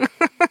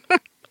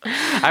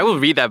 I will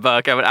read that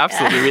book. I would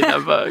absolutely read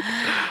that book.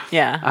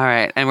 Yeah. All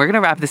right, and we're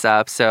gonna wrap this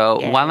up. So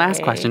one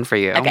last question for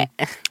you. Okay.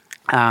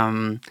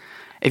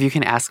 If you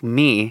can ask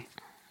me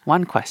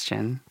one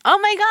question. Oh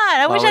my God!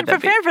 I wish I'd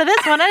prepared for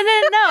this one. I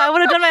didn't know. I would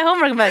have done my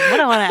homework. But what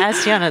do I want to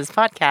ask you on this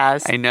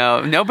podcast? I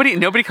know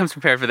nobody comes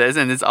prepared for this,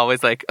 and it's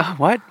always like, oh,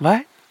 what?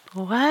 What?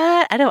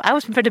 I know. I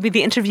was prepared to be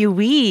the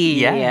interviewee.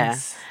 Yes. Yeah.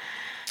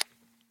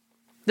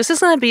 This is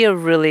going to be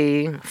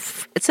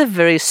it's a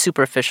very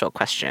superficial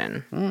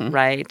question,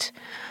 right?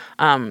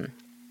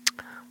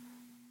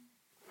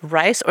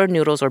 Rice or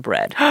noodles or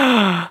bread?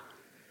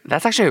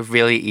 That's actually a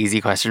really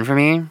easy question for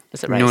me.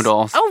 Is it rice?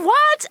 Noodles. Oh,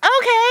 what?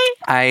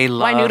 Okay. I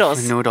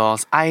love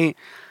noodles. Okay,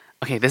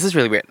 this is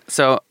really weird.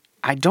 So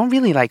I don't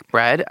really like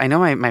bread. I know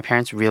my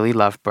parents really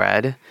love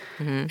bread,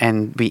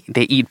 and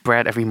they eat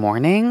bread every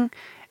morning,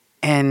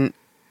 and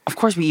of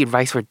course we eat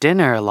rice for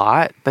dinner a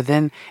lot. But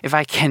then if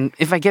I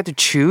get to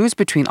choose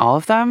between all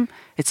of them,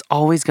 it's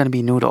always going to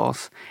be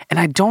noodles, and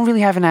I don't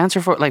really have an answer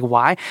for like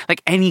why.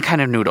 Like any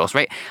kind of noodles,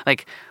 right?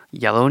 Like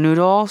yellow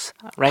noodles,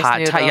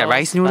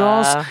 rice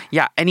noodles,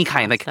 any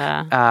kind, like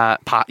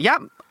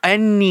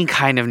any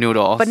kind of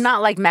noodles, but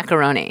not like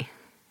macaroni.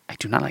 I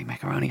do not like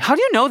macaroni. How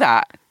do you know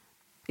that?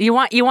 You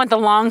want the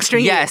long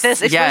stringy. Yes,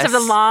 this experience of the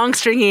long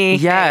stringy.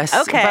 Yes.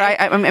 Okay.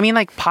 But I mean,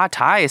 like pad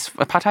thai is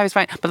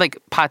fine. But like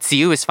pad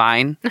siu is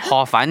fine.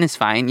 Hor fun is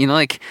fine. You know,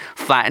 like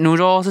flat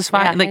noodles is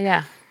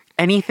fine.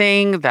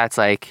 Anything that's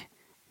like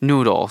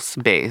noodles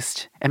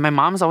based. And my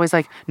mom's always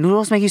like,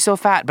 noodles make you so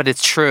fat, but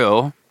it's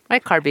true.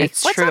 Right, carby.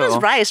 It's true.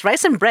 What is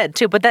rice and bread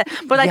too? But the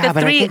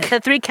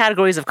three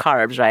categories of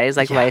carbs, right? Is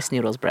like rice,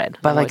 noodles, bread.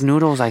 But like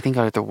noodles, I think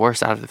are the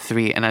worst out of the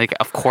three, and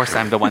of course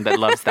I'm the one that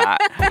loves that.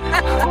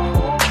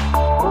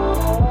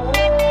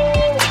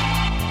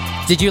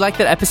 Did you like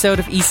that episode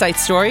of East Side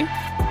Story?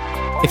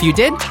 If you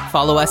did,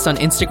 follow us on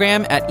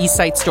Instagram at East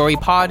Side Story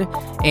Pod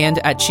and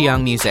at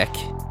Chiang Music.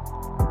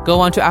 Go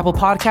on to Apple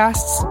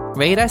Podcasts,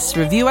 rate us,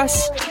 review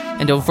us,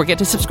 and don't forget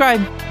to subscribe.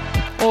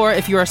 Or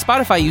if you're a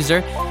Spotify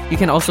user, you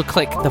can also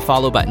click the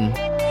follow button.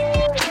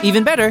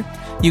 Even better,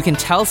 you can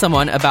tell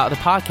someone about the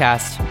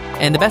podcast.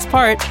 And the best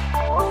part,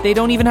 they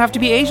don't even have to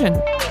be Asian.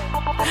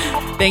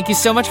 Thank you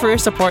so much for your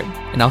support,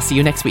 and I'll see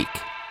you next week.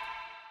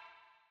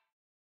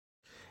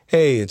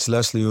 Hey, it's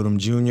Leslie Odom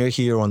Jr.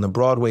 here on the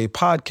Broadway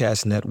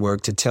Podcast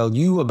Network to tell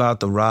you about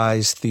the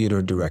Rise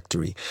Theater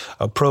Directory,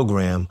 a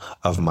program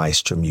of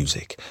Maestro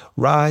Music.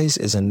 Rise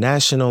is a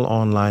national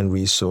online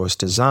resource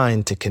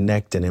designed to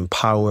connect and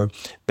empower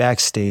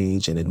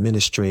backstage and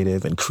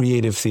administrative and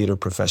creative theater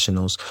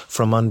professionals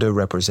from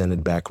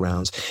underrepresented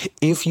backgrounds.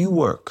 If you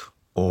work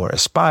or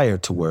aspire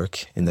to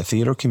work in the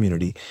theater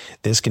community,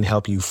 this can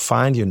help you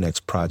find your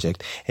next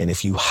project. And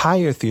if you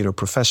hire theater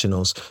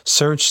professionals,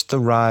 search the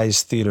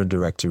Rise Theater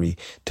Directory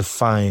to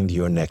find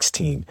your next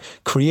team.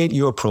 Create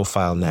your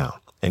profile now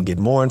and get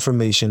more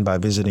information by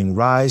visiting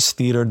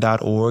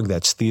risetheater.org.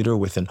 That's theater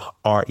with an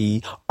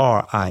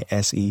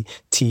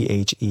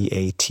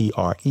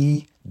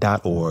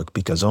RISETHEATRE.org,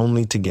 because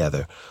only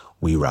together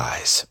we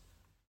rise.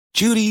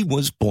 Judy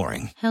was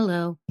boring.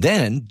 Hello.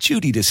 Then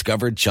Judy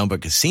discovered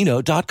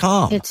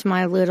ChumbaCasino.com. It's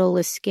my little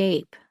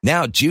escape.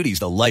 Now Judy's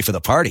the life of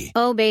the party.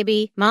 Oh,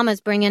 baby,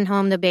 mama's bringing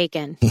home the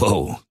bacon.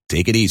 Whoa,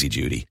 take it easy,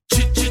 Judy.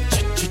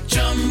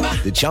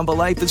 The Chumba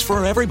life is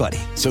for everybody.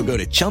 So go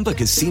to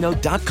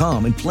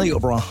ChumbaCasino.com and play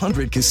over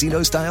 100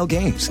 casino-style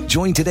games.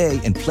 Join today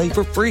and play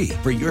for free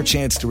for your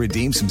chance to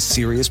redeem some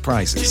serious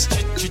prizes.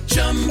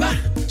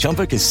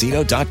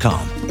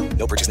 ChumbaCasino.com.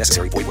 No purchase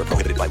necessary. Void where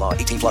prohibited by law.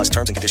 18+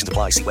 terms and conditions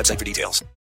apply. See website for details.